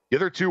ago. The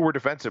other 2 were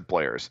defensive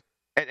players.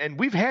 And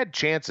we've had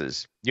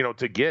chances,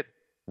 to get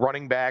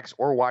running backs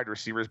or wide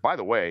receivers. By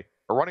the way,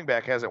 a running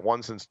back hasn't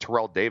won since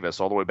Terrell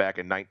Davis all the way back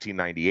in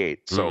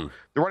 1998. So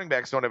the running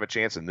backs don't have a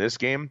chance in this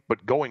game,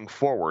 but going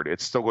forward,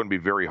 it's still going to be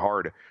very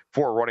hard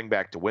for a running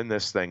back to win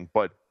this thing.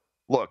 But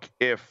look,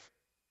 if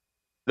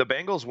the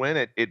Bengals win,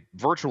 it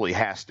virtually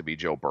has to be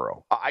Joe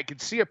Burrow. I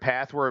could see a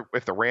path where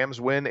if the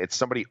Rams win, it's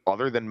somebody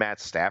other than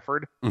Matt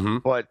Stafford,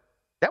 but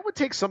that would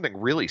take something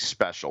really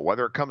special,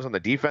 whether it comes on the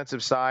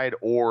defensive side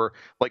or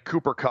like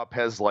Cooper Kupp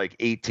has like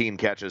 18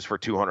 catches for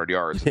 200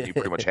 yards, and you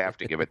pretty much have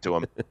to give it to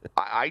him.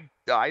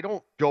 I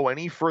don't go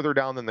any further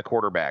down than the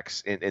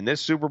quarterbacks in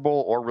this Super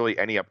Bowl or really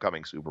any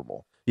upcoming Super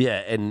Bowl. Yeah,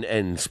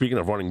 and speaking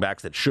of running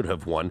backs that should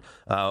have won,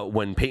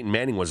 when Peyton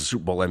Manning was a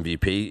Super Bowl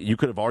MVP, you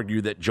could have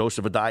argued that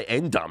Joseph Addai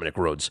and Dominic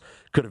Rhodes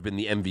could have been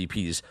the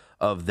MVPs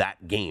of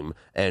that game,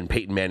 and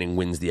Peyton Manning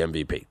wins the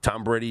MVP.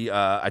 Tom Brady,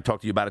 I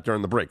talked to you about it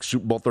during the break,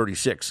 Super Bowl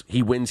 36.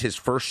 He wins his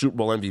first Super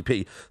Bowl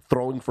MVP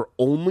throwing for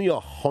only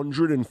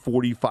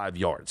 145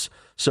 yards.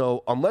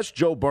 So unless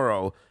Joe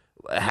Burrow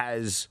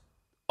has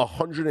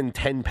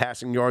 110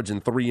 passing yards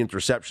and 3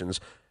 interceptions,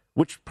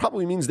 which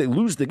probably means they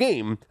lose the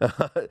game,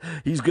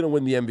 he's going to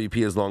win the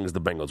MVP as long as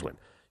the Bengals win.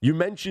 You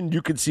mentioned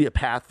you could see a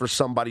path for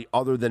somebody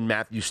other than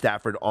Matthew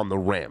Stafford on the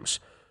Rams.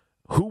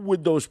 Who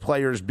would those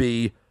players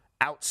be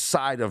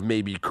outside of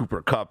maybe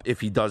Cooper Kupp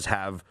if he does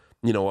have,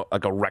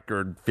 like a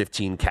record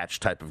 15 catch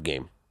type of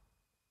game?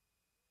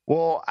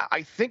 Well,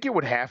 I think it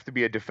would have to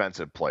be a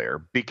defensive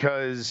player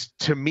because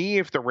to me,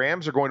 if the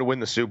Rams are going to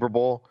win the Super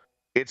Bowl,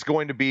 it's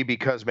going to be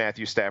because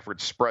Matthew Stafford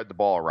spread the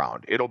ball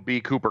around. It'll be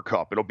Cooper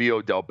Kupp. It'll be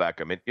Odell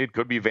Beckham. It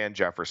could be Van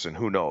Jefferson.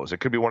 Who knows? It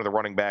could be one of the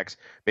running backs.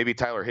 Maybe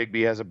Tyler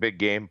Higbee has a big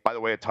game. By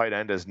the way, a tight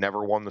end has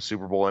never won the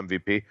Super Bowl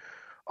MVP.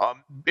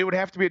 It would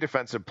have to be a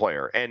defensive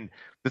player. And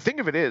the thing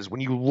of it is,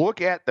 when you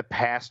look at the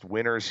past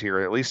winners here,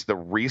 at least the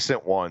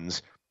recent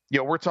ones,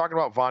 we're talking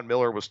about Von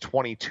Miller was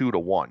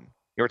 22-1.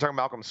 We're talking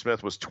Malcolm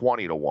Smith was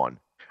 20-1.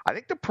 I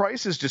think the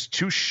price is just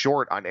too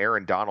short on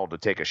Aaron Donald to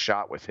take a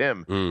shot with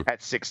him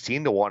at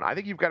 16-1. I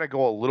think you've got to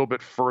go a little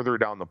bit further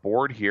down the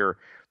board here.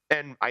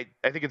 And I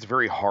think it's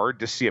very hard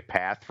to see a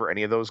path for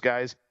any of those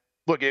guys.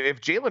 Look,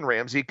 if Jalen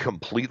Ramsey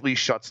completely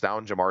shuts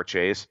down Jamar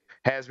Chase,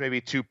 has maybe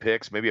 2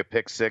 picks, maybe a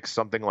pick 6,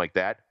 something like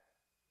that,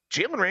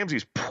 Jalen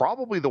Ramsey's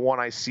probably the one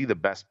I see the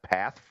best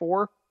path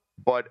for.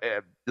 But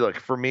look,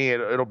 for me,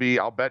 it'll be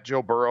I'll bet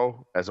Joe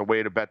Burrow as a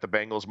way to bet the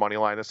Bengals money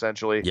line,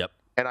 essentially. Yep.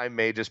 And I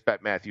may just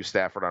bet Matthew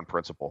Stafford on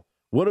principle.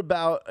 What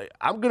about,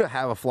 I'm going to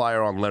have a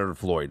flyer on Leonard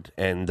Floyd,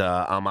 and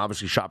I'm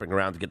obviously shopping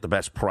around to get the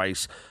best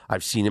price.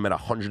 I've seen him at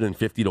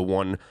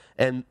 150-1.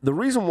 And the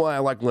reason why I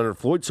like Leonard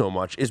Floyd so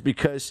much is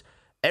because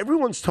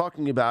everyone's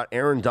talking about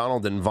Aaron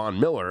Donald and Von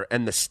Miller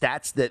and the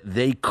stats that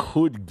they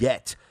could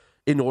get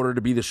in order to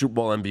be the Super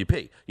Bowl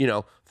MVP.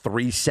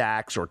 3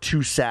 sacks or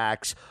 2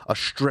 sacks, a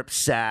strip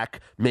sack,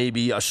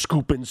 maybe a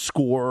scoop and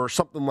score or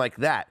something like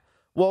that.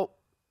 Well,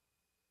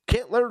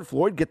 can't Leonard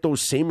Floyd get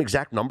those same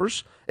exact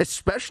numbers?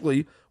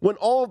 Especially when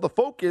all of the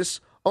focus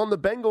on the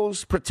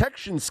Bengals'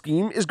 protection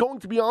scheme is going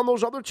to be on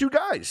those other 2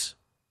 guys.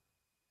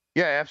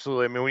 Yeah,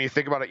 absolutely. I mean, when you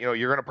think about it, you're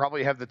going to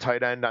probably have the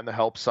tight end on the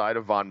help side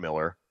of Von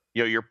Miller.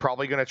 You're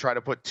probably going to try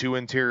to put 2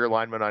 interior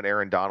linemen on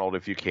Aaron Donald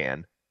if you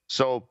can.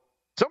 So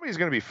somebody's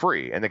going to be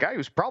free. And the guy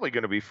who's probably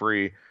going to be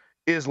free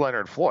is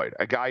Leonard Floyd,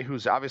 a guy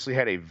who's obviously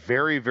had a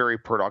very, very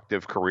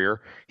productive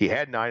career. He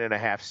had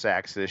 9.5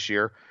 sacks this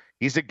year.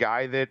 He's a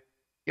guy that,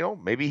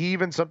 maybe he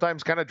even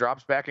sometimes kind of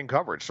drops back in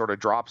coverage, sort of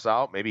drops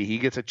out. Maybe he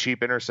gets a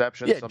cheap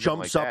interception. Yeah,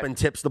 jumps up and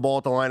tips the ball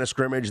at the line of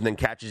scrimmage and then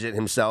catches it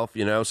himself,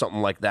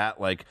 something like that,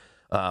 like,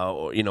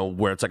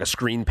 where it's like a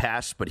screen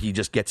pass, but he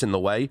just gets in the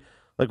way.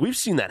 Like, we've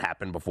seen that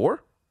happen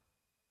before.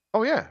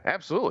 Oh, yeah,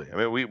 absolutely. I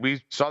mean,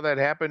 we saw that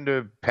happen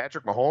to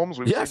Patrick Mahomes.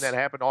 We've seen that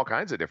happen to all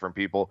kinds of different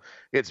people.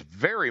 It's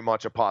very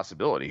much a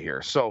possibility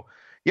here. So,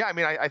 yeah, I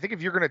mean, I think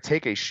if you're going to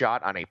take a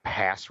shot on a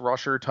pass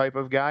rusher type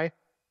of guy,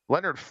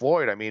 Leonard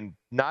Floyd, I mean,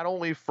 not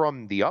only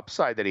from the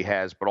upside that he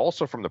has, but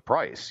also from the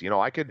price.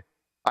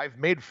 I've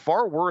made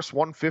far worse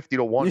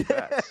 150-1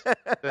 bets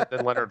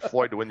than Leonard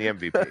Floyd to win the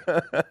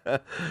MVP.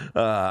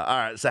 All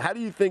right. So how do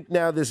you think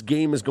now this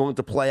game is going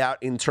to play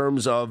out in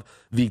terms of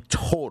the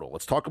total?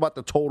 Let's talk about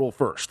the total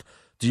first.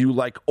 Do you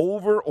like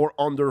over or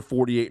under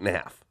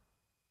 48.5?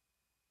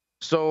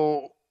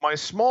 So my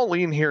small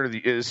lean here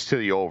is to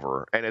the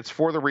over, and it's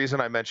for the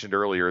reason I mentioned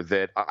earlier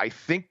that I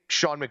think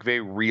Sean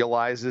McVay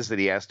realizes that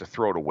he has to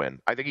throw to win.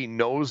 I think he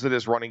knows that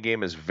his running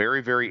game is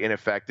very, very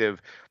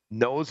ineffective,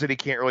 knows that he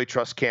can't really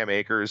trust Cam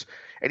Akers.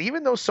 And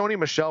even though Sony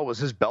Michel was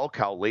his bell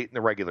cow late in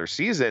the regular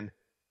season,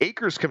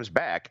 Akers comes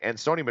back, and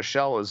Sony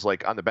Michel is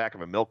like on the back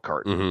of a milk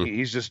carton. Mm-hmm.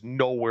 He's just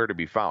nowhere to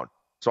be found.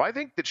 So I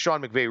think that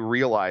Sean McVay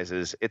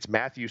realizes it's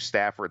Matthew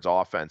Stafford's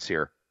offense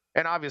here.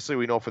 And obviously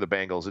we know for the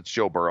Bengals, it's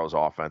Joe Burrow's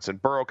offense. And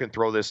Burrow can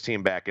throw this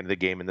team back into the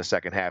game in the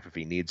second half if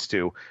he needs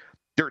to.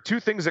 There are 2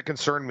 things that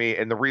concern me,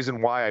 and the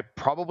reason why I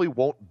probably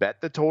won't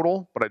bet the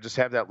total, but I just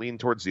have that lean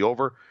towards the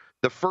over.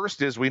 The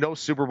first is we know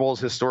Super Bowls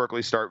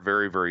historically start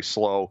very, very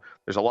slow.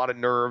 There's a lot of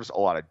nerves, a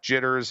lot of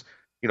jitters.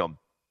 You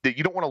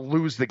don't want to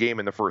lose the game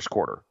in the first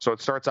quarter. So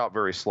it starts out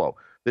very slow.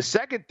 The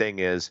second thing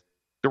is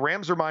the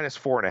Rams are minus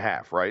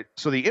 4.5, right?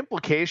 So the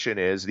implication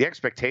is, the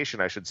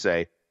expectation, I should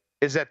say,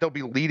 is that they'll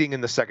be leading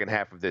in the second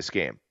half of this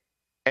game.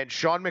 And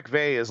Sean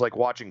McVay is like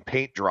watching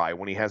paint dry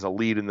when he has a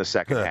lead in the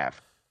second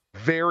half.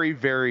 Very,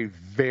 very,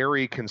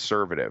 very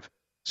conservative.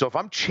 So if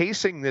I'm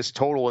chasing this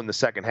total in the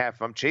second half,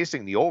 if I'm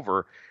chasing the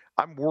over,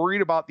 I'm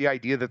worried about the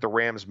idea that the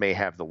Rams may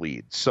have the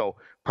lead. So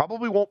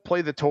probably won't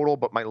play the total,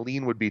 but my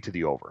lean would be to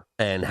the over.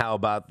 And how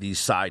about the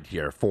side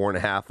here?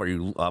 4.5. Are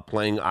you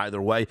playing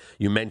either way?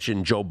 You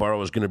mentioned Joe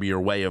Burrow is going to be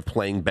your way of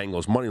playing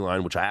Bengals money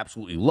line, which I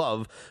absolutely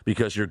love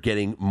because you're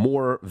getting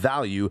more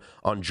value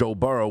on Joe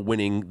Burrow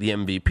winning the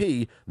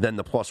MVP than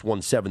the plus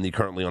 170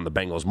 currently on the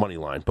Bengals money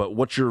line. But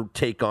what's your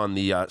take on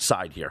the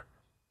side here?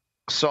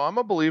 So I'm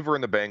a believer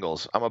in the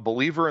Bengals. I'm a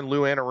believer in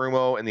Lou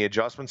Anarumo and the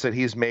adjustments that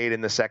he's made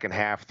in the second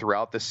half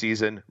throughout the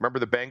season. Remember,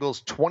 the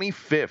Bengals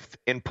 25th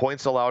in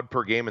points allowed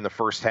per game in the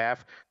first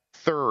half,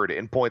 3rd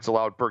in points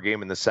allowed per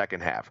game in the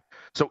second half.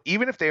 So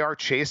even if they are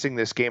chasing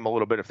this game a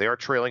little bit, if they are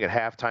trailing at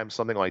halftime,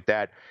 something like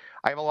that,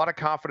 I have a lot of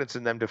confidence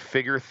in them to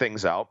figure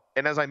things out.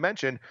 And as I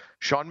mentioned,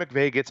 Sean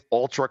McVay gets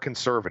ultra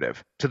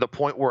conservative to the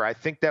point where I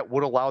think that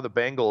would allow the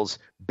Bengals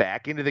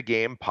back into the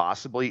game,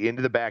 possibly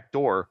into the back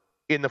door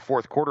in the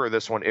fourth quarter of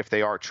this one if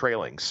they are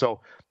trailing.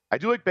 So I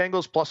do like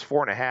Bengals plus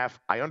 4.5.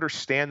 I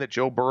understand that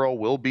Joe Burrow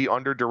will be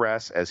under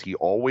duress, as he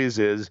always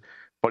is,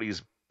 but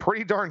he's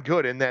pretty darn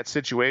good in that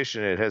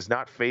situation. It has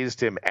not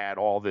fazed him at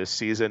all this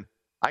season.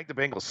 I think the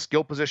Bengals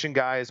skill position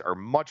guys are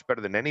much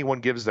better than anyone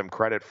gives them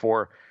credit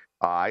for.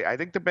 I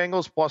think the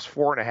Bengals plus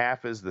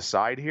 4.5 is the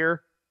side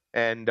here.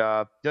 And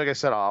like I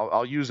said,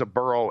 I'll use a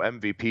Burrow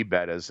MVP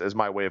bet as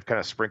my way of kind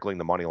of sprinkling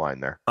the money line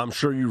there. I'm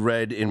sure you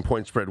read in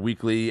Point Spread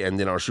Weekly and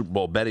in our Super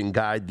Bowl betting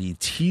guide the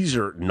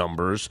teaser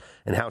numbers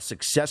and how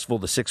successful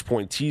the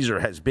 6-point teaser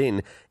has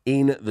been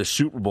in the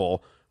Super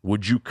Bowl.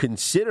 Would you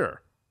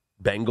consider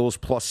Bengals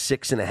plus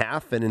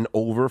 6.5 and an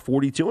over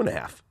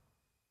 42.5?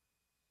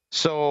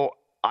 So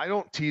I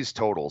don't tease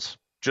totals.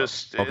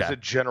 Just as a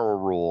general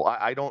rule,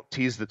 I don't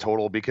tease the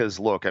total because,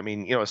 look, I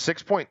mean, a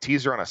 6-point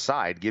teaser on a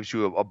side gives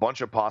you a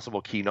bunch of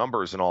possible key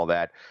numbers and all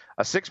that.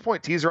 A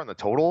 6-point teaser on the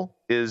total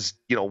is,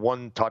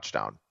 one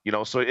touchdown,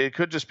 so it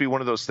could just be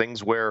one of those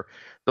things where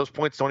those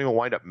points don't even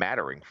wind up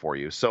mattering for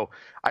you. So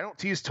I don't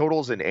tease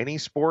totals in any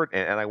sport,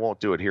 and I won't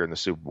do it here in the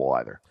Super Bowl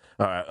either.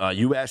 All right.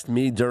 You asked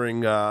me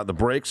during the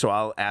break, so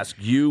I'll ask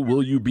you,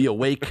 will you be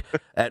awake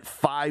at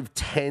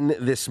 5:10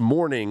 this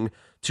morning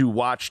to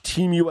watch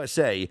Team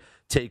USA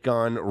take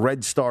on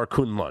Red Star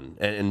Kunlun,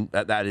 and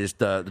that is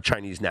the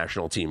Chinese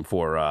national team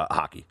for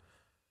hockey?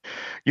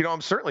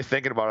 I'm certainly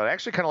thinking about it. I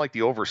actually kind of like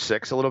the over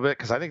 6 a little bit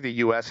because I think the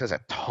U.S. has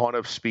a ton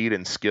of speed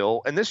and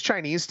skill. And this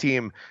Chinese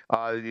team,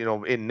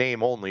 in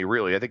name only,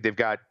 really, I think they've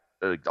got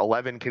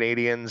 11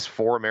 Canadians,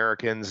 4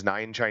 Americans,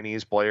 9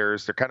 Chinese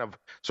players. They're kind of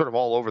sort of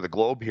all over the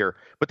globe here,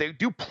 but they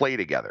do play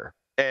together.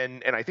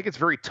 And I think it's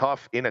very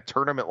tough in a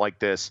tournament like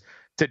this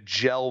to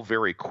gel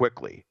very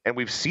quickly. And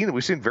we've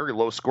seen very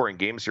low scoring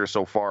games here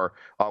so far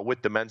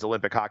with the men's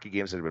Olympic hockey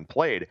games that have been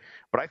played.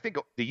 But I think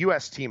the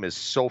U.S. team is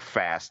so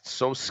fast,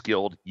 so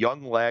skilled,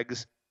 young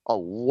legs, a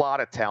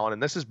lot of talent.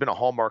 And this has been a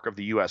hallmark of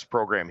the U.S.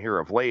 program here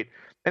of late.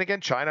 And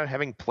again, China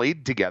having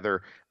played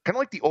together, kind of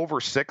like the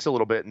over 6 a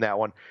little bit in that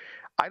one.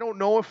 I don't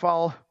know if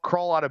I'll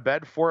crawl out of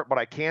bed for it, but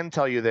I can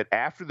tell you that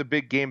after the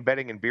big game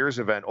betting and beers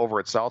event over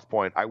at South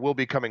Point, I will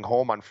be coming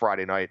home on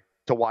Friday night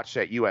to watch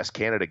that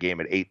U.S.-Canada game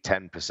at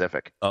 8:10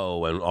 Pacific.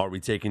 Oh, and are we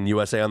taking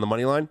USA on the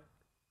money line?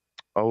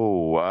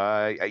 Oh,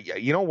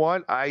 you know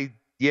what? I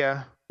think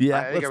I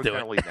was kind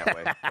of leaning that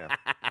way.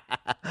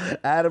 Yeah.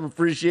 Adam,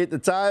 appreciate the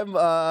time.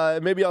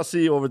 Maybe I'll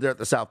see you over there at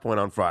the South Point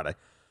on Friday.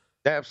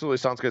 Yeah, absolutely.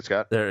 Sounds good,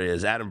 Scott. There he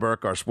is. Adam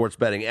Burke, our sports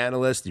betting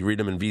analyst. You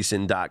read him in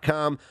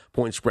vsin.com,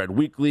 Point Spread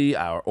Weekly,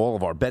 all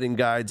of our betting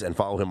guides, and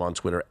follow him on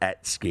Twitter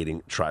at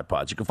Skating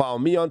Tripods. You can follow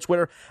me on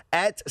Twitter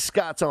at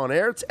Scott's On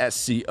Air. It's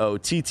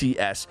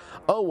SCOTTSONAIR.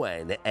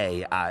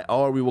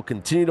 We will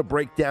continue to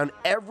break down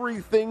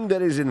everything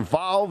that is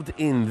involved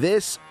in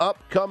this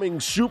upcoming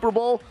Super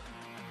Bowl.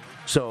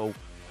 So,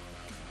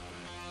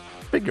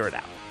 figure it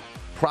out.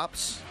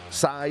 Props,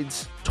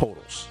 sides,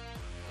 totals.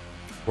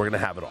 We're going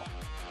to have it all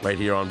right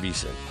here on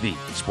VSiN, the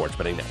Sports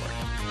Betting Network.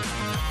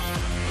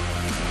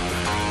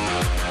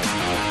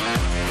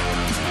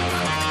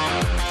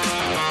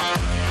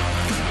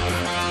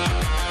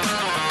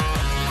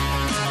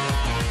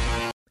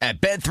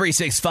 At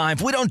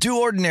Bet365, we don't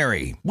do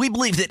ordinary. We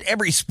believe that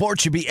every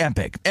sport should be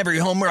epic. Every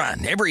home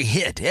run, every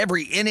hit,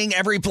 every inning,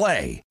 every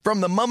play. From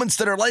the moments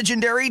that are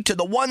legendary to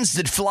the ones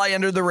that fly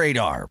under the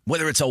radar.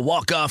 Whether it's a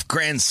walk-off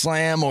grand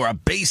slam or a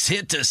base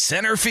hit to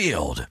center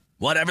field.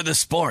 Whatever the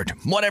sport,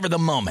 whatever the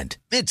moment,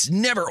 it's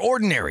never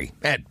ordinary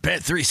at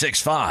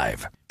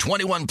Bet365.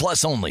 21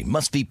 plus only.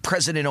 Must be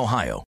present in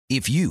Ohio.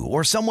 If you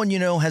or someone you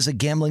know has a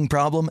gambling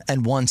problem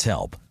and wants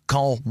help,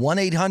 call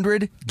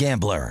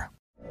 1-800-GAMBLER.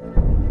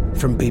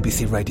 From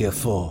BBC Radio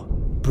 4,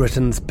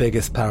 Britain's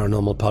biggest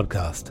paranormal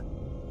podcast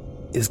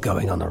is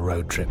going on a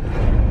road trip.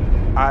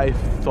 I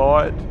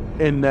thought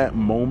in that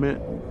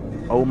moment,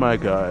 oh my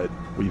God,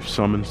 we've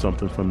summoned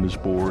something from this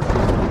board.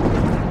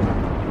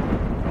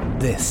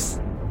 This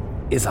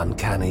is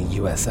Uncanny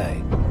USA.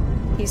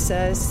 He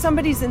says,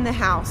 somebody's in the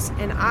house,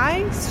 and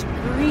I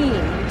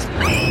screamed.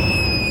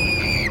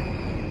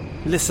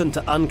 Listen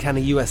to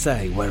Uncanny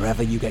USA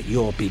wherever you get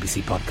your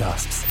BBC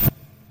podcasts,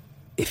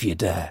 if you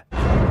dare.